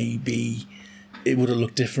 maybe it would have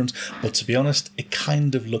looked different. But to be honest, it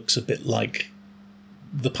kind of looks a bit like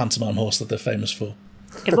the pantomime horse that they're famous for.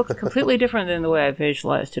 It looks completely different than the way I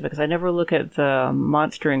visualized it, because I never look at the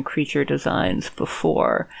monster and creature designs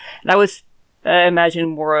before. And I was imagining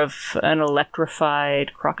more of an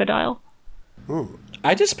electrified crocodile.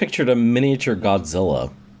 I just pictured a miniature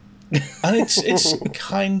Godzilla. And it's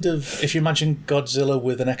kind of, if you imagine Godzilla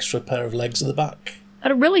with an extra pair of legs at the back.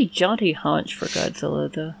 Had a really jaunty haunch for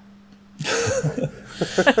Godzilla, though.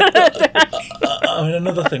 I mean,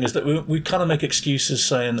 another thing is that we kind of make excuses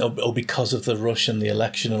saying, because of the rush and the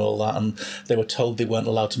election and all that, and they were told they weren't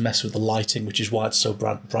allowed to mess with the lighting, which is why it's so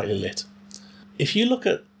brightly lit. If you look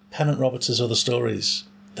at Pennant Roberts' other stories,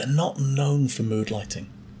 they're not known for mood lighting.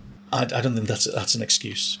 I don't think that's an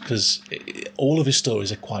excuse, because all of his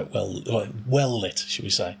stories are quite well lit, should we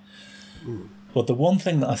say. But the one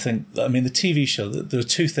thing that the TV show, there are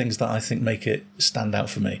two things that I think make it stand out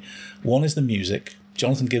for me. One is the music.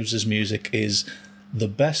 Jonathan Gibbs' music is the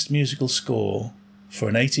best musical score for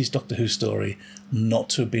an 80s Doctor Who story not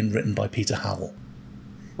to have been written by Peter Howell.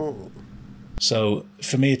 So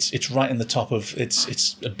for me, it's right in the top of,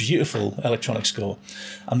 it's a beautiful electronic score.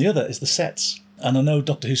 And the other is the sets. And I know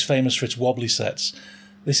Doctor Who's famous for its wobbly sets.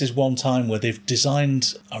 This is one time where they've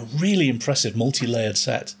designed a really impressive multi-layered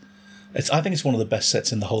set. I think it's one of the best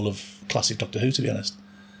sets in the whole of classic Doctor Who, to be honest.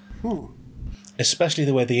 Especially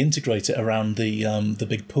the way they integrate it around the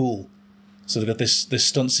big pool. So they've got this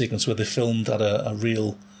stunt sequence where they filmed at a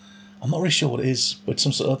real, I'm not really sure what it is, but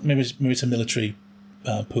some sort of, maybe it's a military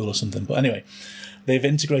pool or something. But anyway, they've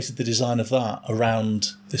integrated the design of that around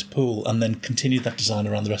this pool and then continued that design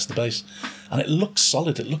around the rest of the base. And it looks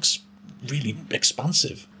solid. It looks really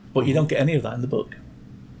expansive. But you don't get any of that in the book.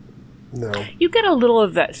 No. You get a little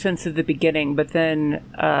of that sense at the beginning, but then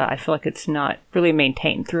I feel like it's not really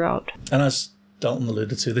maintained throughout. And as Dalton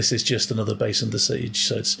alluded to, this is just another base under siege.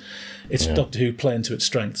 So it's Doctor Who playing to its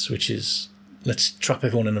strengths, which is let's trap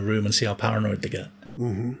everyone in a room and see how paranoid they get.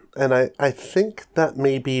 Mm-hmm. And I think that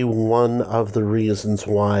may be one of the reasons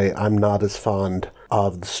why I'm not as fond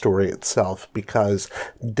of the story itself, because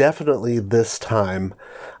definitely this time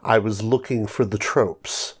I was looking for the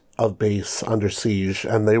tropes of base under siege,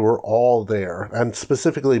 and they were all there, and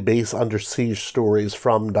specifically base under siege stories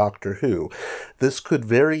from Doctor Who. This could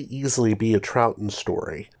very easily be a Troughton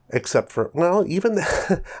story, Except for, well, even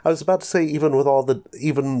I was about to say even with all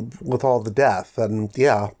the death, and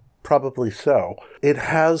yeah, probably so. It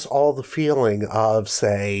has all the feeling of,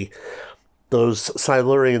 say, those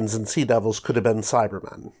Silurians and Sea Devils could have been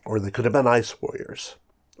Cybermen, or they could have been Ice Warriors,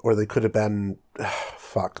 or they could have been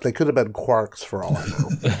they could have been Quarks for all I know.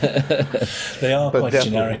 They are quite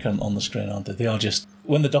generic on the screen, aren't they? They are just,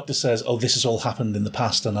 when the Doctor says, oh, this has all happened in the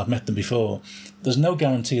past and I've met them before, there's no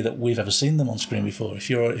guarantee that we've ever seen them on screen before. If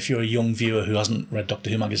you're a young viewer who hasn't read Doctor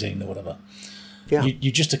Who magazine or whatever, yeah.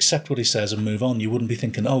 you just accept what he says and move on. You wouldn't be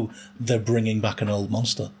thinking, oh, they're bringing back an old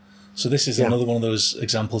monster. So this is another one of those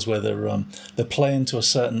examples where they're playing to a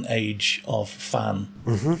certain age of fan,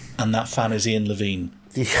 and that fan is Ian Levine.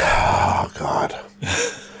 Yeah, oh, God.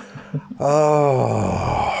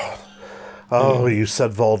 Oh, you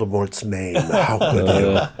said Voldemort's name. How could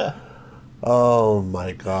you? Oh,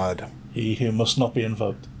 my God. He who must not be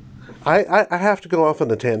invoked. I have to go off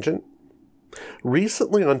on a tangent.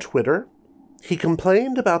 Recently on Twitter, he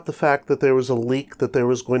complained about the fact that there was a leak that there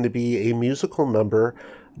was going to be a musical number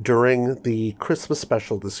during the Christmas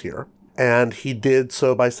special this year. And he did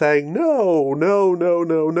so by saying, no, no, no,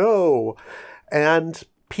 no, no. And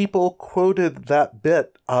people quoted that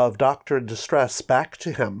bit of Doctor in Distress back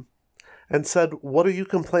to him and said, what are you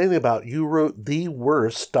complaining about? You wrote the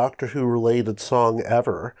worst Doctor Who-related song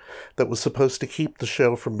ever that was supposed to keep the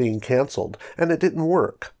show from being cancelled, and it didn't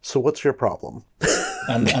work. So what's your problem?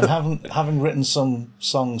 and having written some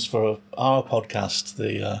songs for our podcast,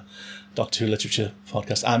 the Doctor Who Literature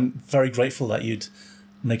podcast, I'm very grateful that you'd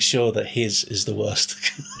make sure that his is the worst.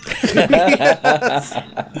 Yes.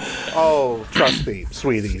 Oh, trust me,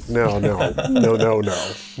 sweetie. No.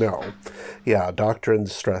 Yeah, Doctor in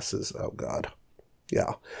Distress is, oh God.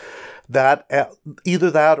 Yeah. That,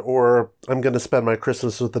 either that or I'm going to spend my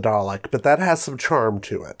Christmas with the Dalek, but that has some charm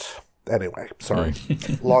to it. Anyway, sorry.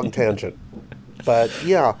 Long tangent. But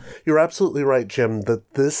yeah, you're absolutely right, Jim,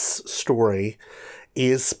 that this story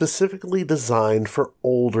is specifically designed for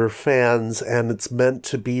older fans, and it's meant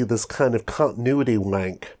to be this kind of continuity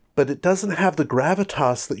wank. But it doesn't have the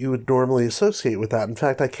gravitas that you would normally associate with that. In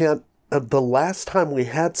fact, I can't... the last time we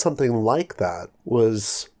had something like that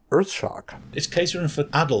was Earthshock. It's catering for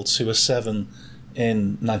adults who were 7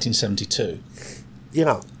 in 1972.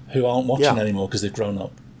 Yeah. Who aren't watching anymore because they've grown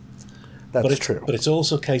up. That's true. But it's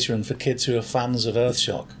also catering for kids who are fans of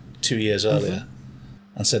Earthshock 2 years earlier.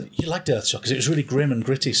 And said, you liked Earthshock because it was really grim and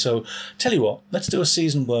gritty. So, tell you what, let's do a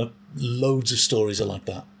season where loads of stories are like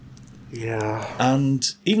that. Yeah. And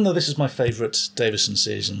even though this is my favourite Davison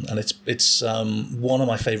season, and it's one of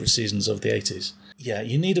my favourite seasons of the 80s, yeah,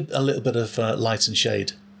 you need a little bit of light and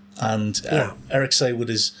shade. And Eric Saywood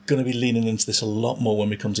is going to be leaning into this a lot more when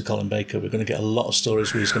we come to Colin Baker. We're going to get a lot of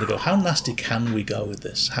stories where he's going to go, how nasty can we go with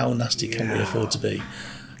this? How nasty can we afford to be?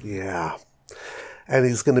 Yeah. And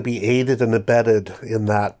he's going to be aided and abetted in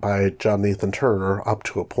that by John Nathan Turner up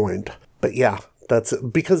to a point. But yeah, that's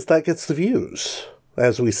it. Because that gets the views,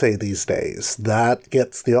 as we say these days. That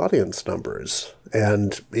gets the audience numbers.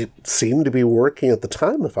 And it seemed to be working at the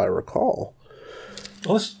time, if I recall.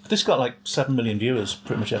 Well, this got like 7 million viewers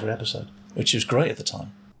pretty much every episode, which was great at the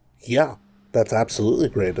time. Yeah, that's absolutely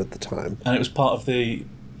great at the time. And it was part of the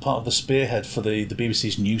spearhead for the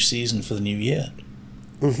BBC's new season for the new year.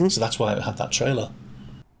 Mm-hmm. So that's why it had that trailer.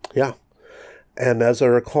 Yeah. And as I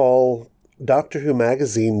recall, Doctor Who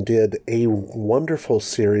Magazine did a wonderful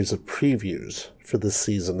series of previews for this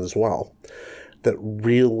season as well that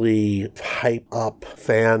really hype up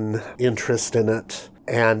fan interest in it.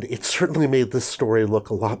 And it certainly made this story look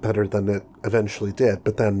a lot better than it eventually did.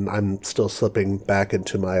 But then I'm still slipping back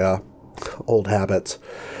into my old habits.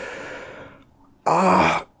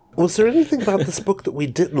 Was there anything about this book that we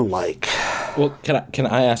didn't like? Well, can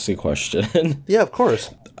I ask you a question? Yeah, of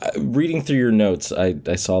course. Reading through your notes,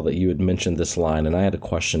 I saw that you had mentioned this line, and I had a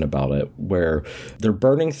question about it, where they're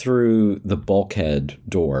burning through the bulkhead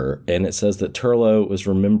door, and it says that Turlough was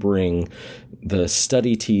remembering the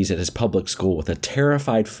study teas at his public school with a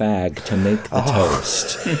terrified fag to make the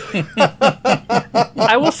toast.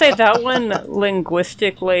 I will say that one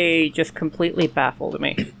linguistically just completely baffled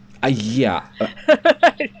me. Yeah.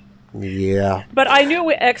 Yeah. But I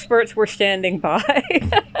knew experts were standing by.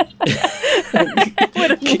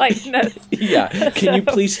 Would enlighten us. Yeah. Can you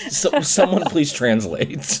please, someone please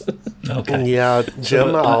translate? Okay. Yeah,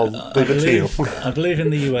 Jim, I'll leave it to you. I believe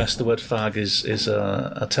in the US the word fag is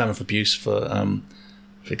a term of abuse for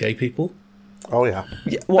gay people. Oh, yeah.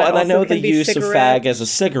 Well, and I know the can be use of cigarette. fag as a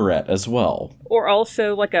cigarette as well. Or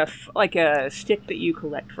also like a stick that you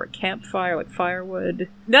collect for a campfire, like firewood.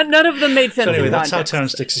 None of them made sense. So anyway, in that's how context.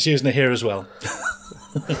 Terrance Dix is using it here as well.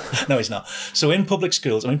 No, it's not. So in public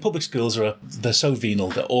schools, public schools they're so venal,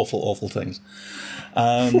 they're awful, awful things.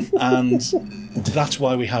 And that's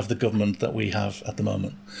why we have the government that we have at the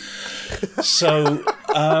moment. So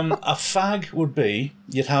a fag would be,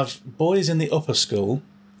 you'd have boys in the upper school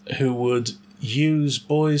who would use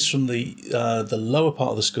boys from the lower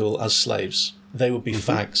part of the school as slaves. They would be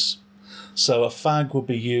fags. So a fag would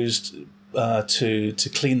be used to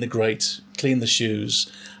clean the grate, clean the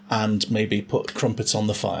shoes, and maybe put crumpets on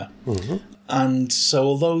the fire. Mm-hmm. And so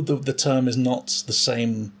although the term is not the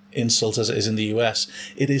same insult as it is in the US,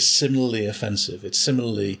 it is similarly offensive. It's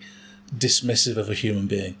similarly dismissive of a human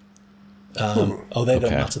being. Oh, they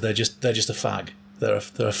don't matter. They're just a fag. They're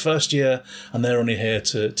a first year, and they're only here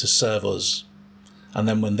to serve us. And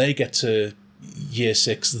then when they get to year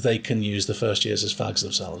 6, they can use the first years as fags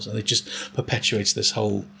themselves, and it just perpetuates this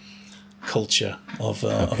whole culture of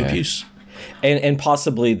abuse. And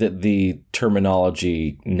possibly that the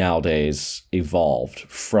terminology nowadays evolved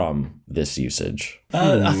from this usage.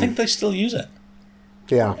 I think they still use it.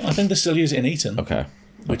 Yeah, I think they still use it in Eton.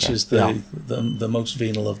 Which is the most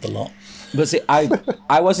venal of the lot. But see,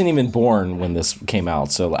 I wasn't even born when this came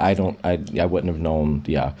out, so I wouldn't have known.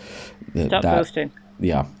 Yeah, Stop boasting.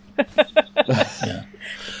 Yeah. Yeah.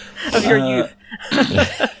 Of your youth.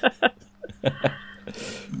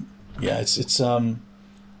 Yeah, it's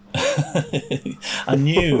I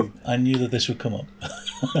knew that this would come up.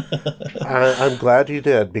 I'm glad you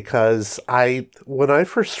did, because when I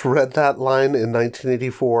first read that line in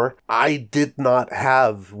 1984, I did not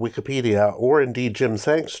have Wikipedia or indeed Jim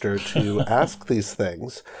Sangster to ask these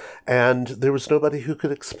things, and there was nobody who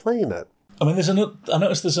could explain it. I mean, I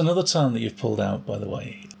noticed there's another term that you've pulled out, by the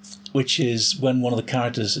way, which is when one of the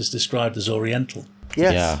characters is described as Oriental.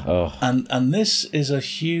 Yes. Yeah. Oh. And this is a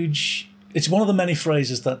huge... It's one of the many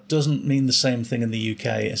phrases that doesn't mean the same thing in the UK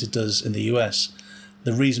as it does in the US.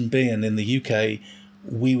 The reason being, in the UK,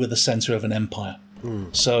 we were the centre of an empire.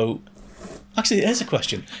 So, actually, here's a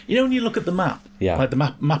question. You know when you look at the map, like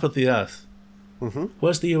the map of the Earth,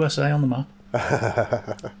 where's the USA on the map?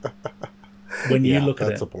 When you look at it.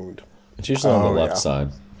 That's a point. It's usually on the left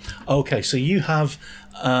side. Okay, so you have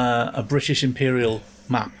a British imperial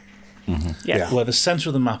map. Yes. Where the centre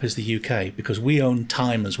of the map is the UK, because we own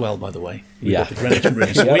time as well, by the way. We've got the Greenwich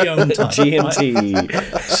Mean, so we own time.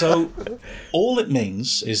 GMT. So all it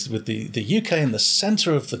means is with the UK in the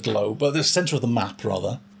centre of the globe, or the centre of the map,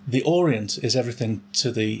 rather, the Orient is everything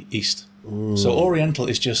to the east. So Oriental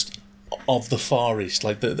is just of the Far East,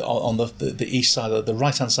 like on the east side, the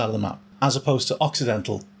right-hand side of the map, as opposed to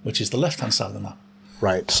Occidental, which is the left-hand side of the map.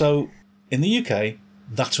 Right. So in the UK,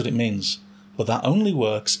 that's what it means. But that only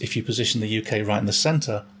works if you position the UK right in the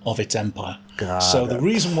centre of its empire. The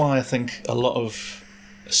reason why I think a lot of,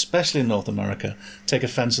 especially in North America, take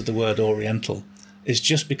offence at the word Oriental is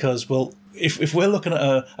just because, well, if we're looking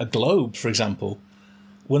at a globe, for example,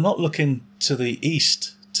 we're not looking to the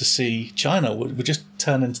east to see China. We're just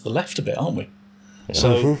turning to the left a bit, aren't we? Yeah.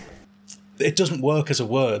 So it doesn't work as a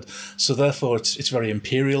word. So therefore, it's very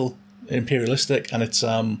imperialistic, and it's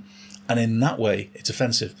and in that way, it's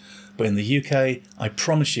offensive. But in the UK, I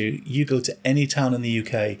promise you go to any town in the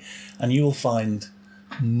UK and you will find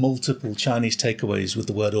multiple Chinese takeaways with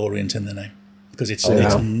the word Orient in their name. Because it's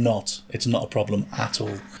not a problem at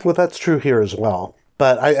all. Well, that's true here as well.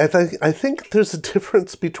 But I think there's a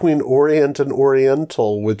difference between Orient and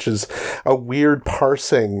Oriental, which is a weird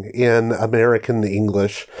parsing in American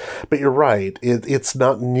English. But you're right, it's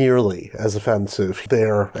not nearly as offensive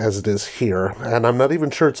there as it is here. And I'm not even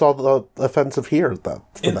sure it's all offensive here, though,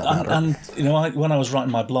 for that matter. And you know, when I was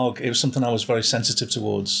writing my blog, it was something I was very sensitive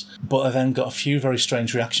towards. But I then got a few very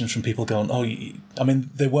strange reactions from people going,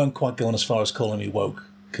 they weren't quite going as far as calling me woke,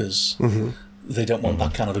 because... They don't want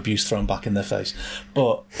that kind of abuse thrown back in their face.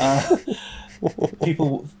 But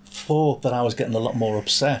people thought that I was getting a lot more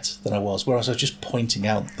upset than I was, whereas I was just pointing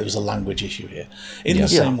out there was a language issue here. In the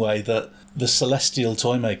same way that the Celestial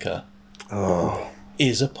Toymaker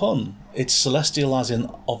is a pun. It's celestial as in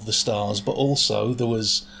of the stars, but also there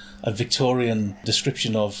was a Victorian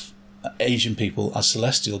description of Asian people as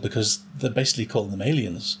celestial because they're basically calling them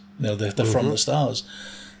aliens. You know, they're from the stars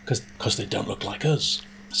because they don't look like us.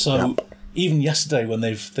 So... Even yesterday, when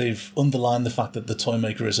they've underlined the fact that the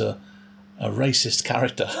Toymaker is a racist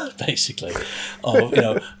character, basically,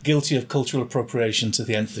 guilty of cultural appropriation to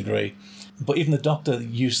the nth degree, but even the Doctor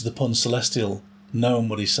uses the pun celestial, knowing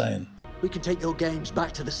what he's saying. We can take your games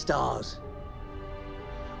back to the stars.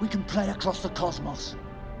 We can play across the cosmos.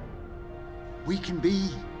 We can be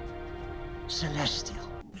celestial.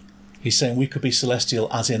 He's saying we could be celestial,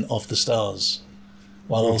 as in of the stars.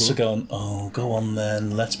 while also going, oh, go on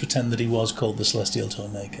then, let's pretend that he was called the Celestial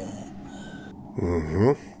Toymaker.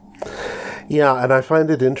 Yeah, and I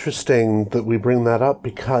find it interesting that we bring that up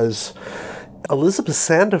because Elizabeth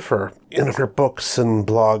Sandifer, in her books and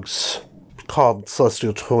blogs, called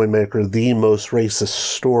Celestial Toymaker the most racist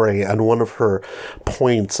story, and one of her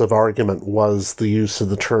points of argument was the use of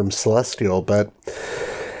the term celestial. But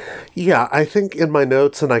yeah, I think in my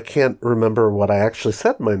notes, and I can't remember what I actually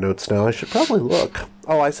said in my notes now, I should probably look.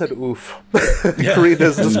 Oh, I said oof. Karina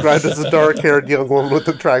is described as a dark-haired young woman with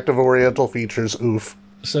attractive oriental features. Oof.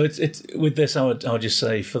 So it's with this, I would just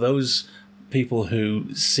say, for those people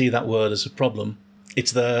who see that word as a problem,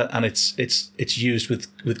 it's there, and it's used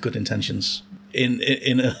with good intentions in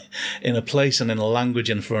a place and in a language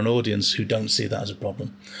and for an audience who don't see that as a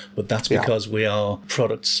problem. But that's because we are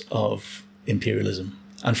products of imperialism.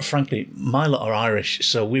 And frankly, my lot are Irish,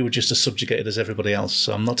 so we were just as subjugated as everybody else.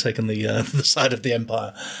 So I'm not taking the side of the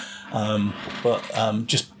empire, but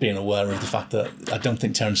just being aware of the fact that I don't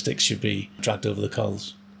think Terrance Dicks should be dragged over the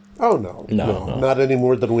coals. Oh no, not any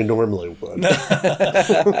more than we normally would.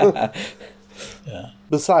 Yeah.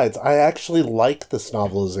 Besides, I actually like this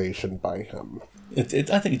novelization by him. I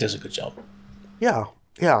think he does a good job. Yeah,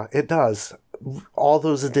 it does. All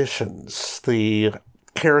those additions, the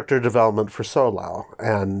character development for Solal,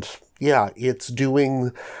 and yeah, it's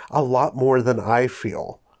doing a lot more than I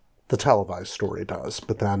feel the televised story does.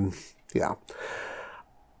 But then, yeah.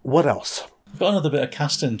 What else? I've got another bit of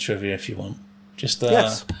casting trivia if you want. Just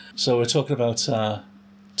yes. So we're talking about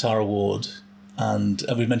Tara Ward, and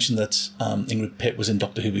we mentioned that Ingrid Pitt was in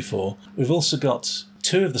Doctor Who before. We've also got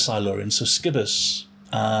two of the Silurians. So Skibbous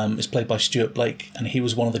is played by Stuart Blake, and he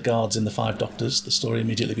was one of the guards in The Five Doctors, the story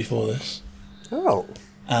immediately before this. Oh.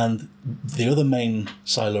 And the other main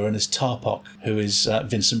Silurian is Tarpok, who is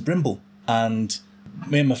Vincent Brimble. And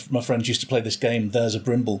me and my friends used to play this game, There's a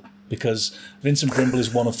Brimble, because Vincent Brimble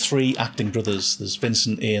is one of three acting brothers. There's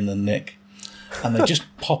Vincent, Ian, and Nick. And they just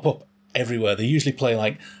pop up everywhere. They usually play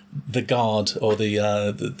like the guard or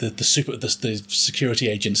the security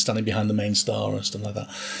agent standing behind the main star or stuff like that.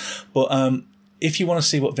 But if you want to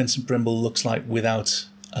see what Vincent Brimble looks like without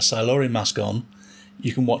a Silurian mask on,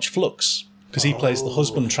 you can watch Flux, because he plays the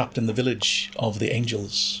husband trapped in the village of the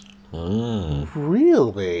Angels.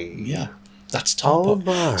 Really? Yeah, that's Tarpok. Oh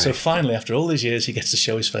my. So finally, after all these years, he gets to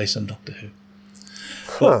show his face on Doctor Who.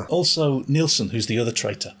 But also Nielsen, who's the other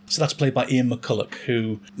traitor. So that's played by Ian McCulloch,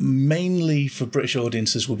 who mainly for British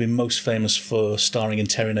audiences will be most famous for starring in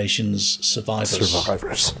Terry Nation's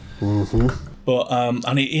Survivors. Mm-hmm. But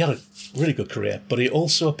and he had a really good career, but he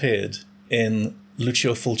also appeared in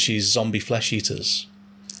Lucio Fulci's Zombie Flesh Eaters.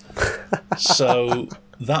 So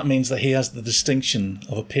that means that he has the distinction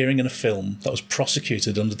of appearing in a film that was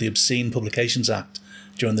prosecuted under the Obscene Publications Act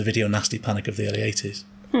during the video nasty panic of the early 80s.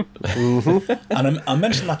 Mm-hmm. And I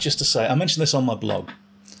mentioned that just to say, I mentioned this on my blog.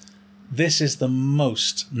 This is the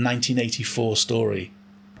most 1984 story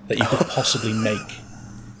that you could possibly make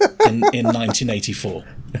in 1984.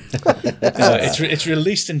 It's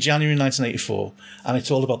released in January 1984, and it's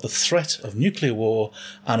all about the threat of nuclear war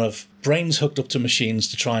and of brains hooked up to machines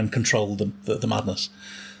to try and control the madness.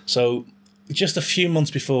 So just a few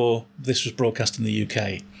months before this was broadcast in the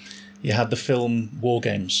UK, you had the film War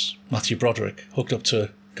Games, Matthew Broderick, hooked up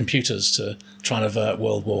to computers to try and avert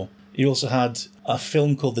World War. You also had a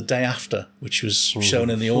film called The Day After, which was shown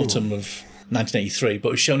in the autumn of 1983,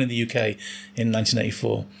 but was shown in the UK in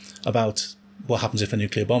 1984, about what happens if a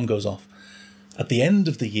nuclear bomb goes off. At the end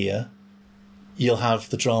of the year, you'll have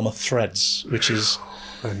the drama Threads, which is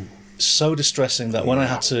so distressing that when I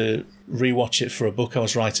had to rewatch it for a book I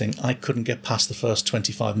was writing, I couldn't get past the first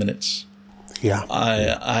 25 minutes. Yeah.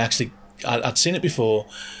 I'd seen it before,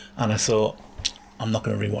 and I thought, I'm not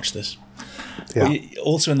going to rewatch this. Yeah.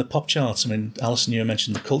 Also in the pop charts, I mean, Alison, you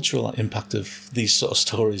mentioned the cultural impact of these sort of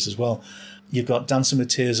stories as well. You've got Dancing with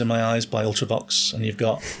Tears in My Eyes by Ultravox, and you've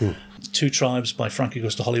got Two Tribes by Frankie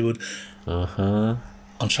Goes to Hollywood. Uh-huh.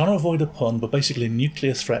 I'm trying to avoid a pun, but basically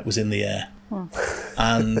nuclear threat was in the air.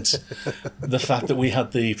 And the fact that we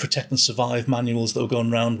had the Protect and Survive manuals that were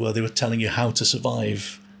going around where they were telling you how to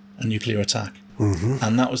survive a nuclear attack. Mm-hmm.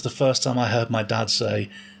 And that was the first time I heard my dad say,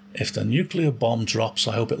 if the nuclear bomb drops,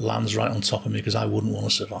 I hope it lands right on top of me because I wouldn't want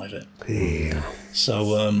to survive it. Yeah.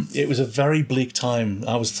 So it was a very bleak time.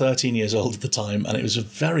 I was 13 years old at the time, and it was a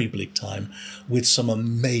very bleak time with some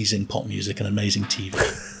amazing pop music and amazing TV.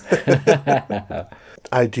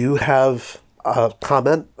 I do have a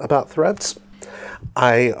comment about Threads.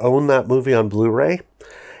 I own that movie on Blu-ray.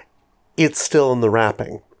 It's still in the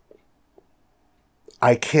wrapping.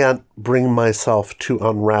 I can't bring myself to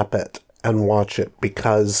unwrap it and watch it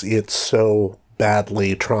because it's so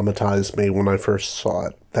badly traumatized me when I first saw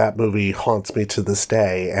it. That movie haunts me to this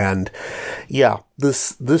day. And yeah,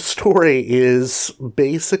 this story is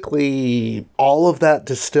basically all of that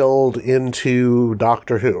distilled into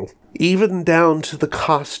Doctor Who. Even down to the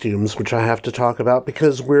costumes, which I have to talk about,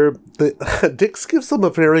 because Dix gives them a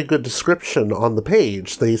very good description on the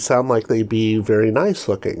page. They sound like they'd be very nice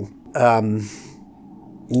looking.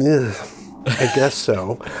 I guess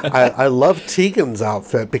so. I love Tegan's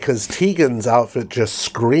outfit, because Tegan's outfit just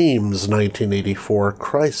screams 1984.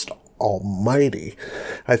 Christ almighty.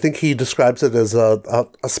 I think he describes it as a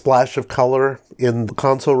splash of color in the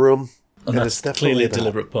console room. And that's clearly a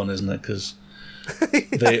deliberate pun, isn't it? Because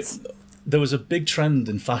yes. There was a big trend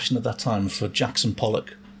in fashion at that time for Jackson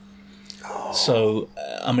Pollock. Oh. So,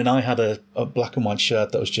 I mean, I had a black and white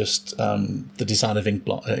shirt that was just the design of ink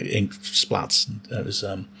splats. It was...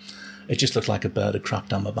 It just looked like a bird had crapped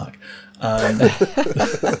down my back.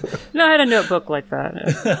 No, I had a notebook like that.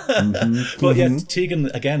 But yeah, Tegan,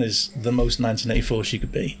 again, is the most 1984 she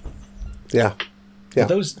could be. Yeah. Yeah,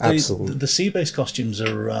 absolutely. The sea-based costumes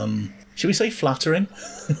are, should we say, flattering?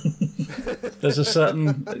 There's a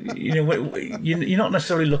certain, you're not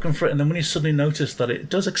necessarily looking for it, and then when you suddenly notice that it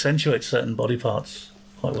does accentuate certain body parts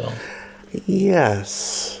quite well.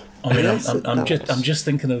 Yes. I mean, I'm just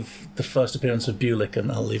thinking of the first appearance of Bulick,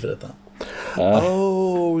 and I'll leave it at that.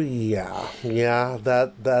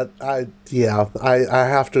 I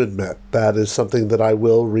have to admit that is something that I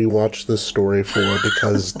will rewatch this story for,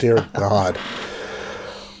 because dear God.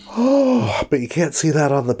 Oh, but you can't see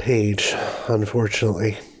that on the page,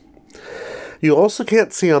 unfortunately. You also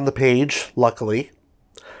can't see on the page, luckily,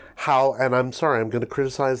 how, and I'm sorry, I'm going to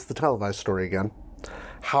criticize the televised story again,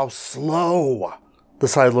 how slow the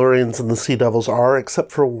Silurians and the Sea Devils are,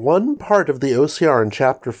 except for one part of the OCR in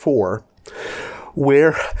Chapter 4,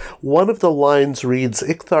 where one of the lines reads,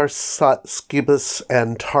 Ichthar, Skibus,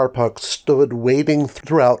 and Tarpuk stood waiting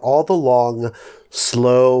throughout all the long,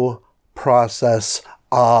 slow process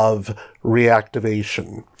of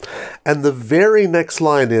reactivation. And the very next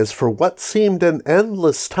line is, for what seemed an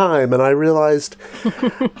endless time, and I realized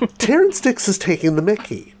Terrance Dicks is taking the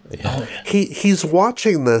mickey. Yeah. He's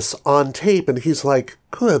watching this on tape, and he's like,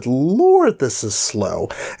 good Lord, this is slow.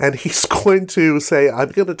 And he's going to say, I'm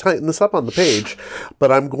going to tighten this up on the page,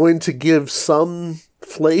 but I'm going to give some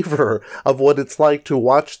flavor of what it's like to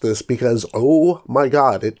watch this, because, oh my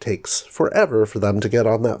God, it takes forever for them to get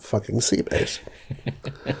on that fucking sea base.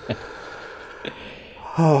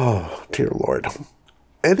 Oh, dear Lord.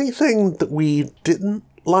 Anything that we didn't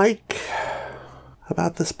like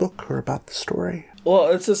about this book or about the story?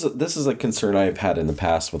 Well, this is a concern I've had in the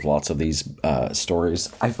past with lots of these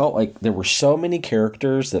stories. I felt like there were so many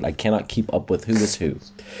characters that I cannot keep up with who is who.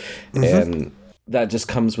 Mm-hmm. And that just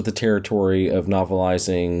comes with the territory of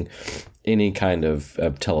novelizing any kind of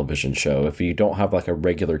television show. If you don't have like a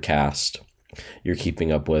regular cast you're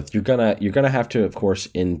keeping up with, you're gonna have to, of course,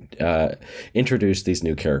 introduce these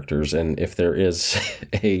new characters. And if there is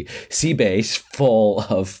a sea base full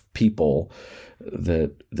of people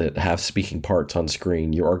that have speaking parts on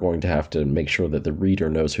screen, you are going to have to make sure that the reader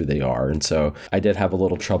knows who they are. And so I did have a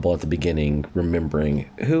little trouble at the beginning remembering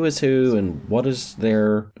who is who and what is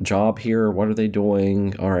their job here, what are they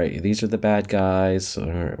doing. All right, these are the bad guys. All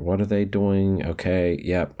right, what are they doing? Okay,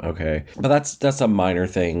 yep, okay. But that's a minor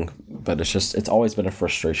thing, but it's always been a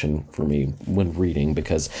frustration for me when reading,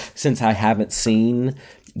 because since I haven't seen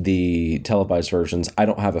the televised versions, I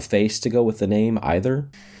don't have a face to go with the name either.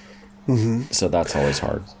 Mm-hmm. So that's always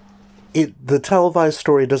hard. The televised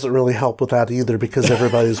story doesn't really help with that either, because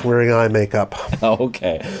everybody's wearing eye makeup. Oh,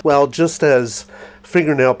 okay. Well, just as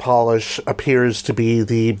fingernail polish appears to be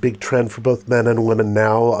the big trend for both men and women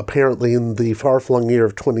now, apparently in the far-flung year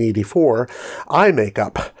of 2084, eye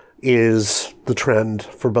makeup is the trend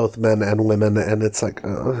for both men and women, and it's like...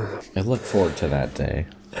 I look forward to that day.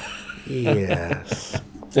 Yes.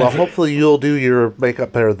 Well, hopefully you'll do your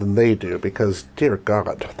makeup better than they do, because, dear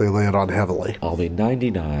God, they lay it on heavily. I'll be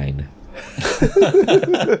 99.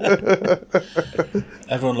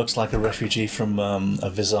 Everyone looks like a refugee from a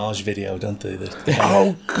Visage video, don't they?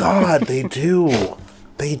 Oh, God, they do.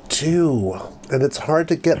 They do. And it's hard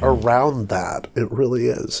to get around that. It really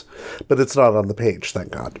is. But it's not on the page,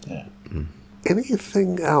 thank God. Yeah.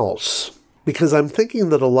 Anything else? Because I'm thinking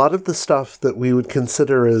that a lot of the stuff that we would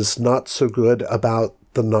consider as not so good about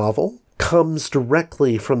the novel comes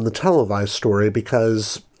directly from the televised story,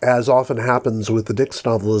 because, as often happens with the Dix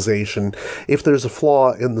novelization, if there's a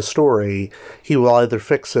flaw in the story, he will either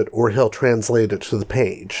fix it or he'll translate it to the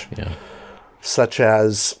page. Yeah. Such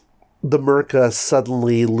as the Merca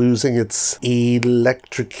suddenly losing its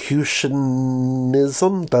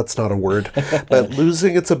electrocutionism, that's not a word, but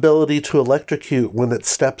losing its ability to electrocute when it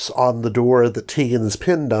steps on the door that Tegan is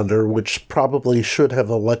pinned under, which probably should have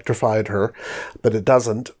electrified her, but it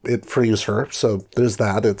doesn't. It frees her, so there's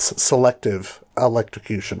that. It's selective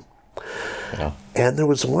electrocution. Yeah. And there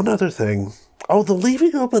was one other thing. Oh, the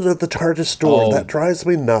leaving open of the TARDIS door, that drives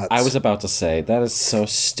me nuts. I was about to say, that is so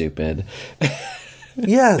stupid.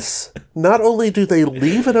 Yes. Not only do they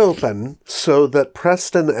leave it open so that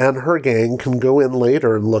Preston and her gang can go in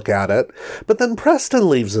later and look at it, but then Preston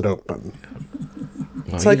leaves it open.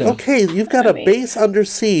 It's like, okay, you've got a base under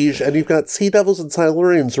siege and you've got Sea Devils and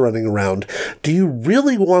Silurians running around. Do you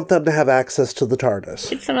really want them to have access to the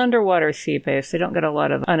TARDIS? It's an underwater sea base. They don't get a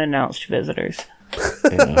lot of unannounced visitors.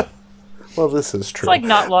 Yeah. Well, this is true. It's like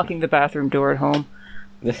not locking the bathroom door at home.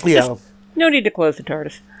 Yeah. No need to close the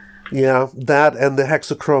TARDIS. Yeah, that and the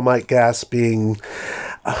hexachromite gas being...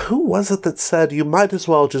 who was it that said you might as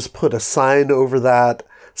well just put a sign over that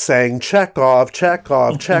saying Chekhov,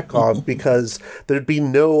 Chekhov, Chekhov, because there'd be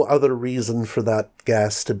no other reason for that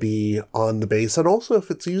gas to be on the base. And also, if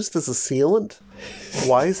it's used as a sealant,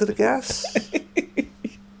 why is it a gas?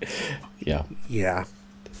 Yeah. Yeah.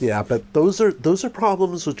 Yeah, but those are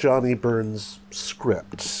problems with Johnny Byrne's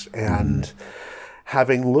script. And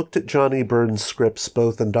having looked at Johnny Byrne's scripts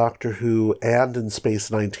both in Doctor Who and in Space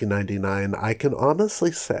 1999, I can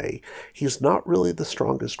honestly say he's not really the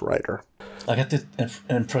strongest writer. I get the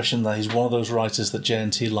impression that he's one of those writers that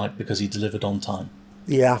JNT liked because he delivered on time.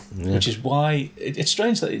 Yeah. Which is why it's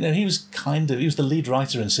strange that he was the lead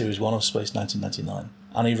writer in Series 1 of Space 1999,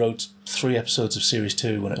 and he wrote 3 episodes of Series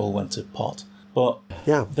 2 when it all went to pot. But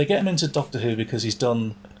they get him into Doctor Who because he's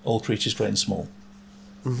done All Creatures Great and Small,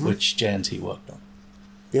 which JNT worked on.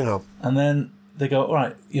 Yeah. And then they go, all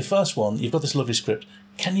right, your first one, you've got this lovely script.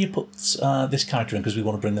 Can you put this character in because we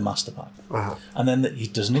want to bring the Master back? Uh-huh. And then he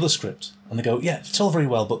does another script, and they go, yeah, it's all very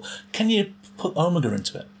well, but can you put Omega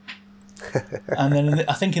into it? And then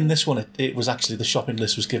I think in this one, it was actually the shopping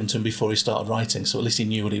list was given to him before he started writing, so at least he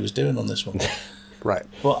knew what he was doing on this one. Right.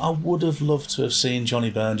 But I would have loved to have seen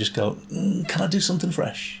Johnny Byrne just go, can I do something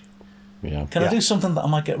fresh? Yeah. Can I do something that I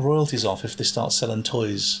might get royalties off if they start selling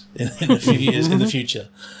toys in a few years in the future?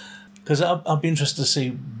 Because I'd be interested to see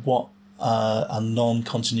what a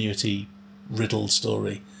non-continuity riddled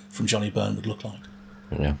story from Johnny Byrne would look like.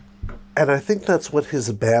 Yeah. And I think that's what his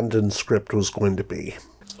abandoned script was going to be.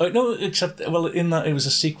 Oh, no, except, well, in that it was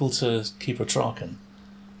a sequel to Keeper Traken.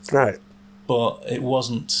 Right. But it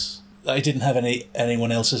wasn't... It didn't have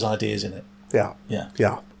anyone else's ideas in it. Yeah. Yeah.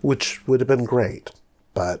 Yeah. Which would have been great,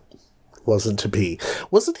 but wasn't to be.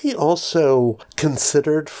 Wasn't he also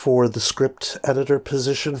considered for the script editor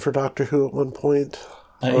position for Doctor Who at one point?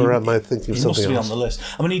 Or am I thinking of something else? He must be on the list.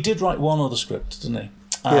 I mean, he did write one other script, didn't he?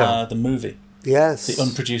 Yeah. The movie. Yes. The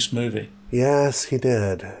unproduced movie. Yes, he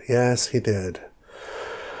did. Yes, he did.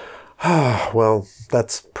 Well,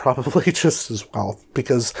 that's probably just as well,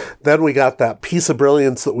 because then we got that piece of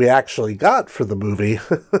brilliance that we actually got for the movie.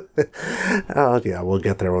 Oh, yeah, we'll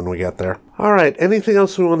get there when we get there. All right, anything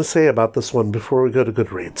else we want to say about this one before we go to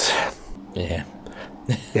Goodreads? Yeah.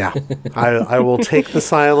 Yeah, I will take the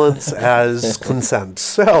silence as consent.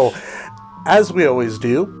 So, as we always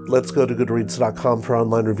do, let's go to Goodreads.com for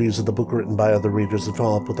online reviews of the book written by other readers and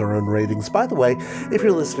follow up with our own ratings. By the way, if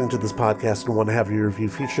you're listening to this podcast and want to have your review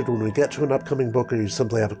featured when we get to an upcoming book, or you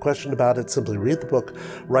simply have a question about it, simply read the book,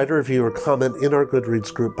 write a review, or comment in our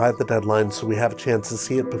Goodreads group by the deadline so we have a chance to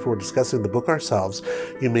see it before discussing the book ourselves.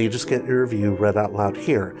 You may just get your review read out loud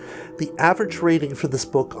here. The average rating for this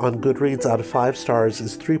book on Goodreads out of 5 stars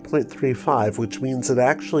is 3.35, which means it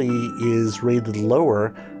actually is rated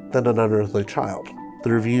lower than An Unearthly Child.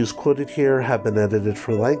 The reviews quoted here have been edited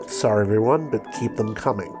for length, sorry everyone, but keep them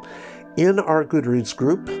coming. In our Goodreads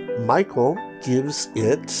group, Michael gives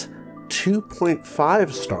it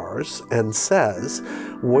 2.5 stars and says,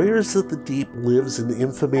 Warriors of the Deep lives in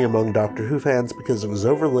infamy among Doctor Who fans because it was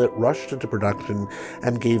overlit, rushed into production,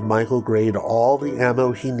 and gave Michael Grade all the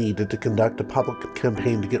ammo he needed to conduct a public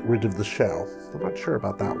campaign to get rid of the show. I'm not sure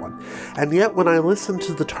about that one. And yet, when I listened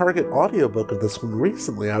to the Target audiobook of this one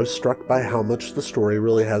recently, I was struck by how much the story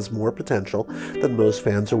really has more potential than most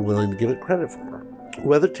fans are willing to give it credit for.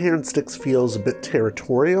 Whether Terrance Dicks feels a bit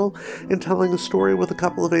territorial in telling a story with a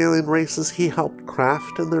couple of alien races he helped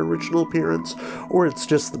craft in their original appearance, or it's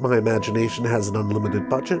just that my imagination has an unlimited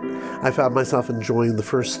budget, I found myself enjoying the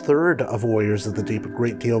first third of Warriors of the Deep a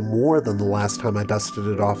great deal more than the last time I dusted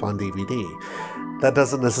it off on DVD. That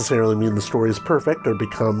doesn't necessarily mean the story is perfect or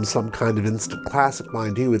become some kind of instant classic,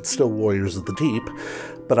 mind you. It's still Warriors of the Deep.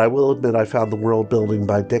 But I will admit I found the world building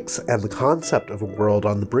by Dix and the concept of a world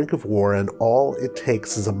on the brink of war, and all it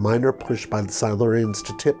takes is a minor push by the Silurians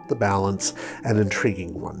to tip the balance, an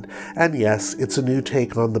intriguing one. And yes, it's a new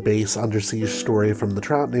take on the base Under Siege story from the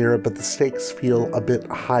Troughton era, but the stakes feel a bit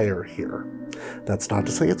higher here. That's not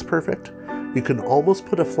to say it's perfect. You can almost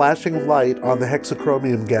put a flashing light on the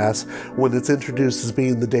hexachromium gas when it's introduced as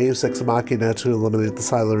being the Deus Ex Machina to eliminate the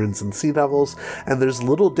Silurians and Sea Devils, and there's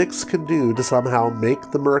little Dix can do to somehow make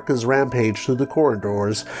the Murka's rampage through the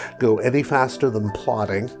corridors go any faster than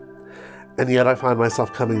plotting. And yet I find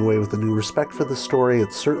myself coming away with a new respect for this story.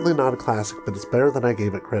 It's certainly not a classic, but it's better than I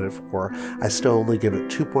gave it credit for. I still only give it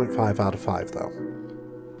 2.5 out of 5, though.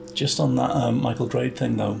 Just on that Michael Grade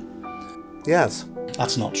thing, though. Yes.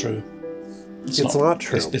 That's not true. It's not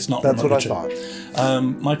true. It's not. That's what I true. thought.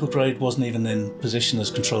 Michael Grade wasn't even in position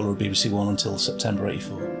as controller of BBC One until September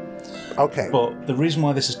 '84. Okay. But the reason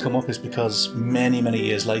why this has come up is because many, many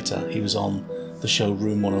years later, he was on the show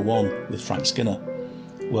Room 101 with Frank Skinner,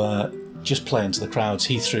 where, just playing to the crowds,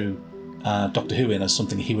 he threw Doctor Who in as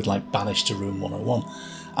something he would like banish to Room 101.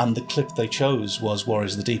 And the clip they chose was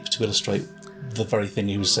Warriors of the Deep to illustrate the very thing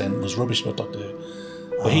he was saying was rubbish about Doctor Who.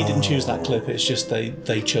 But he didn't choose that clip, it's just the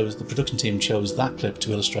production team chose that clip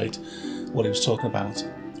to illustrate what he was talking about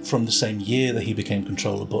from the same year that he became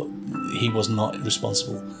controller, but he was not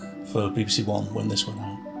responsible for BBC One when this went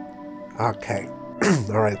out. Okay.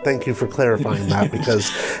 All right, thank you for clarifying that,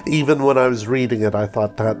 because even when I was reading it, I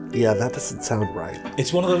thought that doesn't sound right.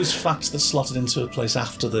 It's one of those facts that's slotted into a place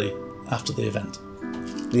after the event.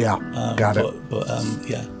 Yeah, got it. But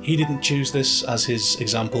he didn't choose this as his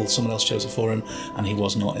example. Someone else chose it for him, and he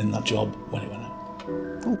was not in that job when it went out.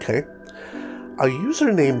 Okay. A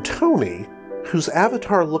user named Tony, whose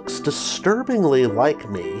avatar looks disturbingly like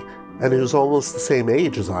me, and who's almost the same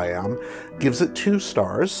age as I am, gives it 2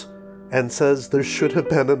 stars, and says there should have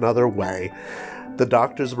been another way. The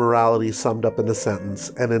Doctor's morality summed up in a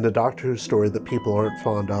sentence, and in a Doctor Who story that people aren't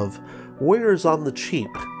fond of, Warriors on the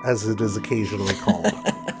Cheap, as it is occasionally called.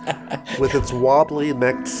 With its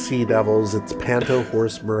wobbly-necked sea devils, its panto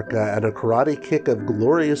horse Murka, and a karate kick of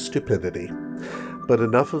glorious stupidity. But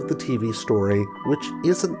enough of the TV story, which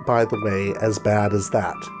isn't, by the way, as bad as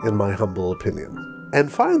that, in my humble opinion.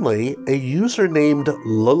 And finally, a user named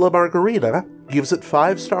Lola Margarita gives it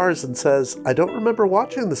 5 stars and says, I don't remember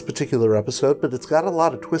watching this particular episode, but it's got a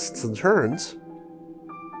lot of twists and turns.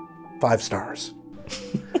 5 stars.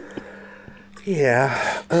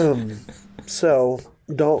 Yeah, so,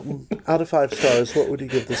 Dalton, out of 5 stars, what would you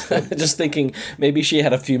give this film? Just thinking, maybe she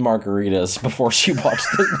had a few margaritas before she watched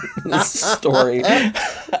this story.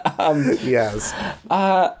 Yes.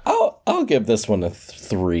 I'll give this one a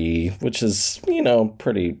 3, which is,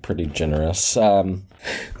 pretty generous.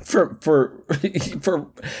 For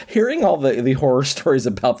hearing all the horror stories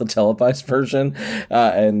about the televised version,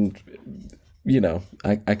 and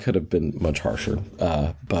I could have been much harsher,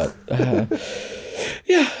 but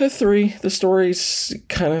yeah, a 3. The story's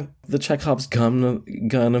kind of the Chekhov's gun of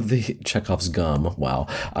the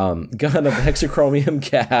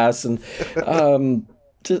hexachromium gas, and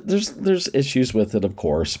there's issues with it, of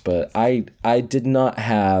course, but I did not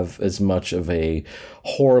have as much of a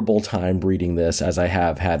horrible time reading this as I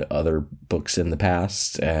have had other books in the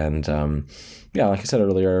past, and like I said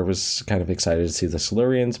earlier, I was kind of excited to see the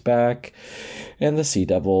Silurians back and the Sea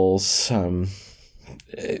Devils.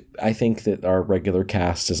 I think that our regular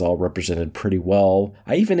cast is all represented pretty well.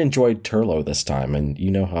 I even enjoyed Turlough this time, and you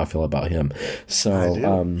know how I feel about him.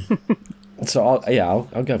 So,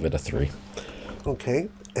 I'll give it a 3. Okay,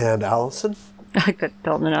 and Allison?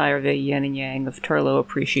 Dalton and I are the yin and yang of Turlough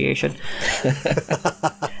appreciation.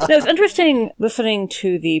 No, it's interesting listening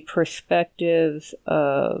to the perspectives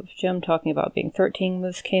of Jim talking about being 13 when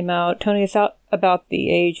this came out. Tony, is that about the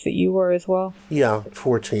age that you were as well? Yeah,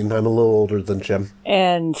 14. I'm a little older than Jim.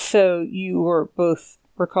 And so you were both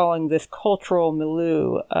recalling this cultural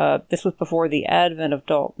milieu. This was before the advent of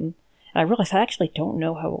Dalton. And I realized I actually don't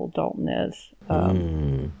know how old Dalton is.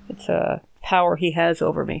 It's a power he has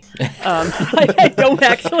over me. I don't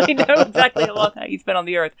actually know exactly how long he's been on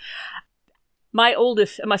the earth. My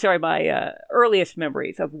earliest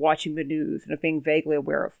memories of watching the news and of being vaguely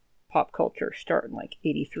aware of pop culture start in like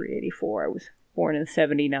 83, 84. I was born in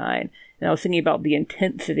 79. And I was thinking about the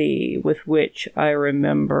intensity with which I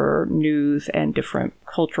remember news and different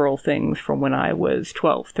cultural things from when I was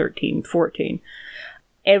 12, 13, 14.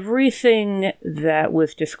 Everything that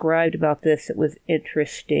was described about this that was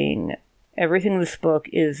interesting, everything in this book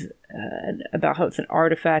is about how it's an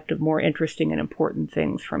artifact of more interesting and important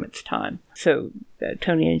things from its time. So,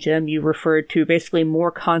 Tony and Jim, you referred to basically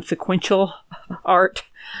more consequential art.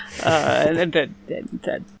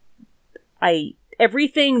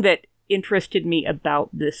 Everything that interested me about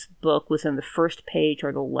this book was in the first page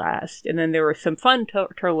or the last, and then there were some fun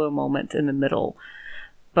Turlough moments in the middle.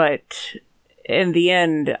 But in the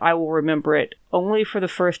end, I will remember it only for the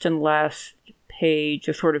first and last page,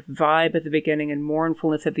 a sort of vibe at the beginning and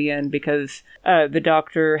mournfulness at the end, because the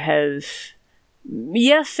Doctor has,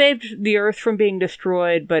 yes, saved the Earth from being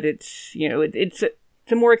destroyed, but it's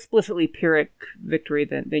a more explicitly Pyrrhic victory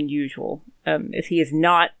than usual, as he has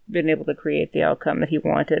not been able to create the outcome that he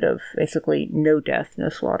wanted of basically no death, no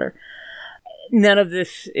slaughter. None of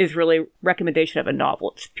this is really recommendation of a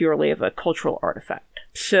novel. It's purely of a cultural artifact.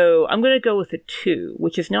 So I'm going to go with a 2,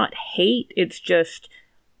 which is not hate. It's just,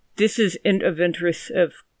 this is of interest,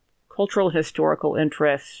 of cultural and historical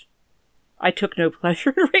interest. I took no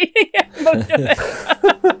pleasure in reading most of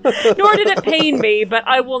it. Nor did it pain me, but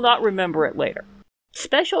I will not remember it later.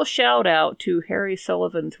 Special shout out to Harry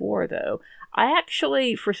Sullivan's War, though. I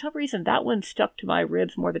actually, for some reason, that one stuck to my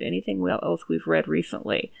ribs more than anything else we've read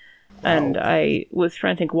recently. And I was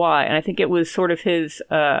trying to think why. And I think it was sort of his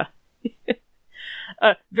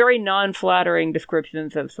very non-flattering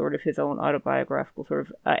descriptions of sort of his own autobiographical sort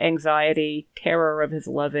of anxiety, terror of his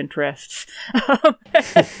love interests,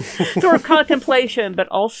 sort of contemplation, but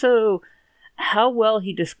also how well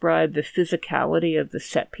he described the physicality of the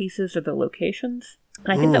set pieces of the locations.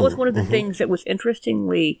 And I think that was one of the things that was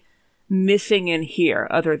interestingly missing in here,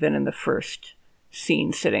 other than in the first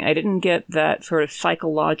scene sitting. I didn't get that sort of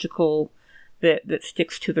psychological bit that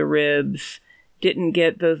sticks to the ribs, didn't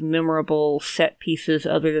get those memorable set pieces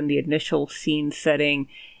other than the initial scene setting.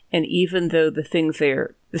 And even though the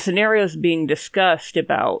scenarios being discussed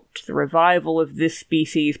about the revival of this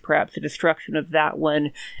species, perhaps the destruction of that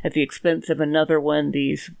one at the expense of another one,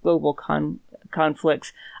 these global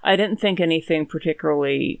conflicts, I didn't think anything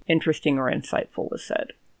particularly interesting or insightful was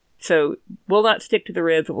said. So, will not stick to the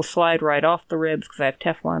ribs. It will slide right off the ribs because I have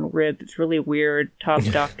Teflon ribs. It's really weird. Top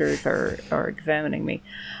doctors are examining me.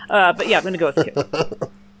 But yeah, I'm going to go with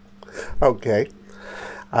 2. Okay.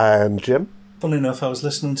 And Jim? Funnily enough, I was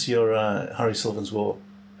listening to your Harry Sullivan's War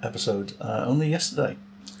episode only yesterday.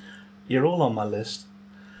 You're all on my list.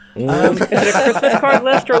 Is it a Christmas card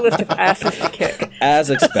list or a list of asses to kick?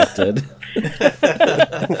 As expected. It's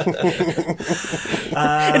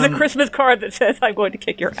a Christmas card that says, I'm going to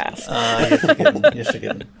kick your ass. You're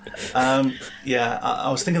forgiven.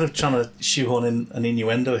 I was thinking of trying to shoehorn in an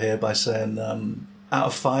innuendo here by saying out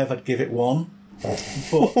of 5 I'd give it 1, but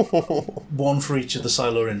 1 for each of the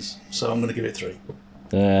Silurians, so I'm going to give it 3.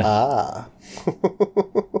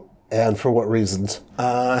 And for what reasons?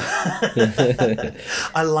 I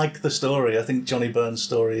like the story. I think Johnny Byrne's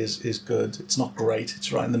story is good. It's not great.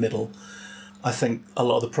 It's right in the middle. I think a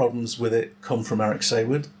lot of the problems with it come from Eric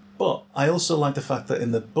Sayward. But I also like the fact that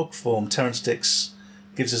in the book form, Terrance Dicks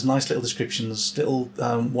gives us nice little descriptions, little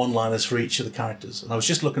one-liners for each of the characters. And I was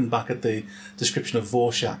just looking back at the description of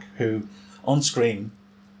Vorshak, who on screen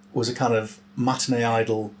was a kind of matinee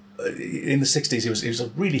idol. In the 60s, he was a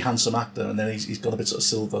really handsome actor, and then he's got a bit sort of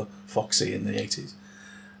silver foxy in the 80s.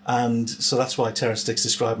 And so that's why Terrance Dicks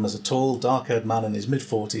described him as a tall, dark-haired man in his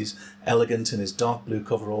mid-40s, elegant in his dark blue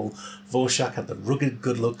coverall. Vorshak had the rugged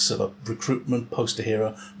good looks of a recruitment poster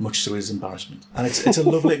hero, much to his embarrassment. And it's a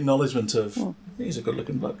lovely acknowledgement of, he's a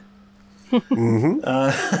good-looking bloke.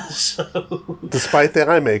 So, despite the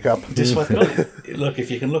eye makeup. Look, if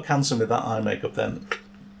you can look handsome with that eye makeup, then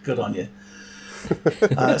good on you.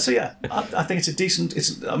 I think it's a decent.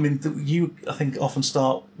 You I think often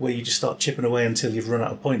start where you just start chipping away until you've run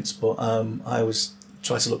out of points. But I always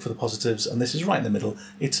try to look for the positives, and this is right in the middle.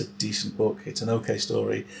 It's a decent book. It's an okay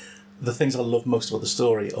story. The things I love most about the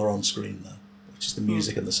story are on screen, though, which is the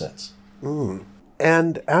music and the sets.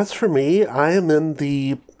 And as for me, I am in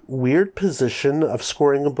the weird position of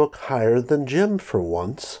scoring a book higher than Jim for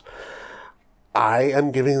once. I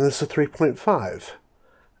am giving this a 3.5.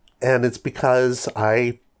 And it's because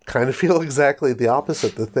I kind of feel exactly the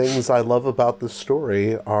opposite. The things I love about the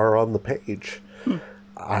story are on the page.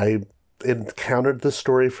 I encountered the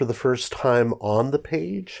story for the first time on the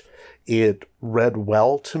page. It read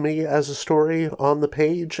well to me as a story on the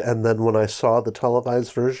page. And then when I saw the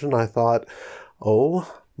televised version, I thought,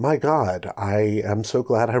 oh my God, I am so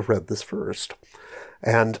glad I read this first.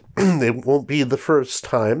 And it won't be the first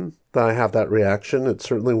time that I have that reaction. It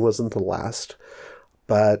certainly wasn't the last.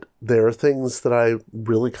 but there are things that I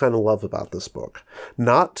really kind of love about this book.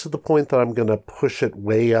 Not to the point that I'm going to push it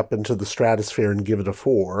way up into the stratosphere and give it a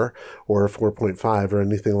 4 or a 4.5 or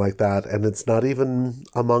anything like that. And it's not even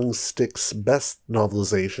among Stick's best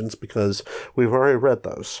novelizations because we've already read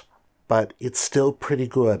those. But it's still pretty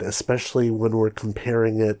good, especially when we're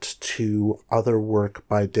comparing it to other work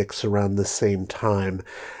by Dix around the same time.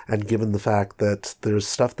 And given the fact that there's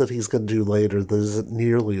stuff that he's going to do later that isn't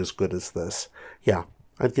nearly as good as this. Yeah,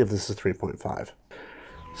 I'd give this a 3.5.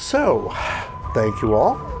 So, thank you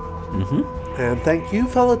all. And thank you,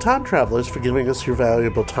 fellow time travelers, for giving us your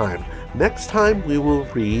valuable time. Next time, we will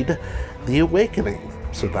read The Awakening,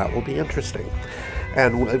 so that will be interesting.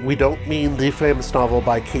 And we don't mean the famous novel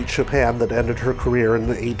by Kate Chopin that ended her career in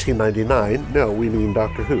 1899. No, we mean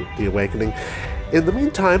Doctor Who, The Awakening. In the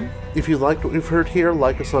meantime, if you liked what we've heard here,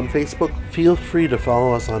 like us on Facebook. Feel free to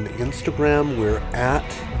follow us on Instagram. We're at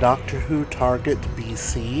Doctor Who Target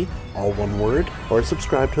BC, all one word, or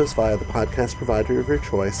subscribe to us via the podcast provider of your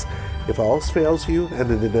choice. If all else fails you, and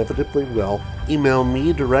it inevitably will, email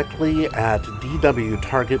me directly at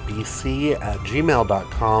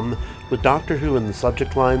dwtargetbc@gmail.com with Doctor Who in the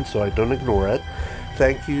subject line so I don't ignore it.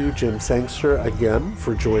 Thank you, Jim Sangster, again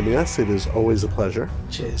for joining us. It is always a pleasure.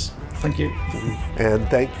 Cheers. Thank you. And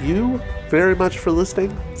thank you very much for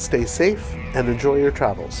listening. Stay safe and enjoy your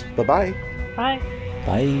travels. Bye-bye. Bye.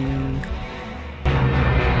 Bye.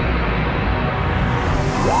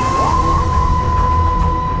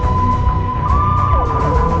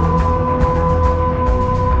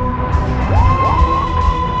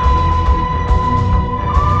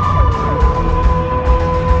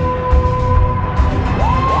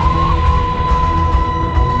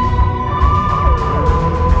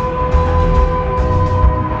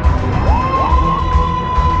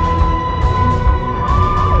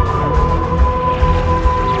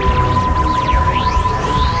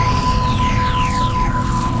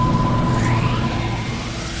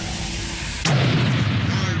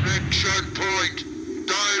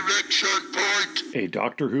 A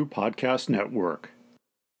Doctor Who Podcast Network.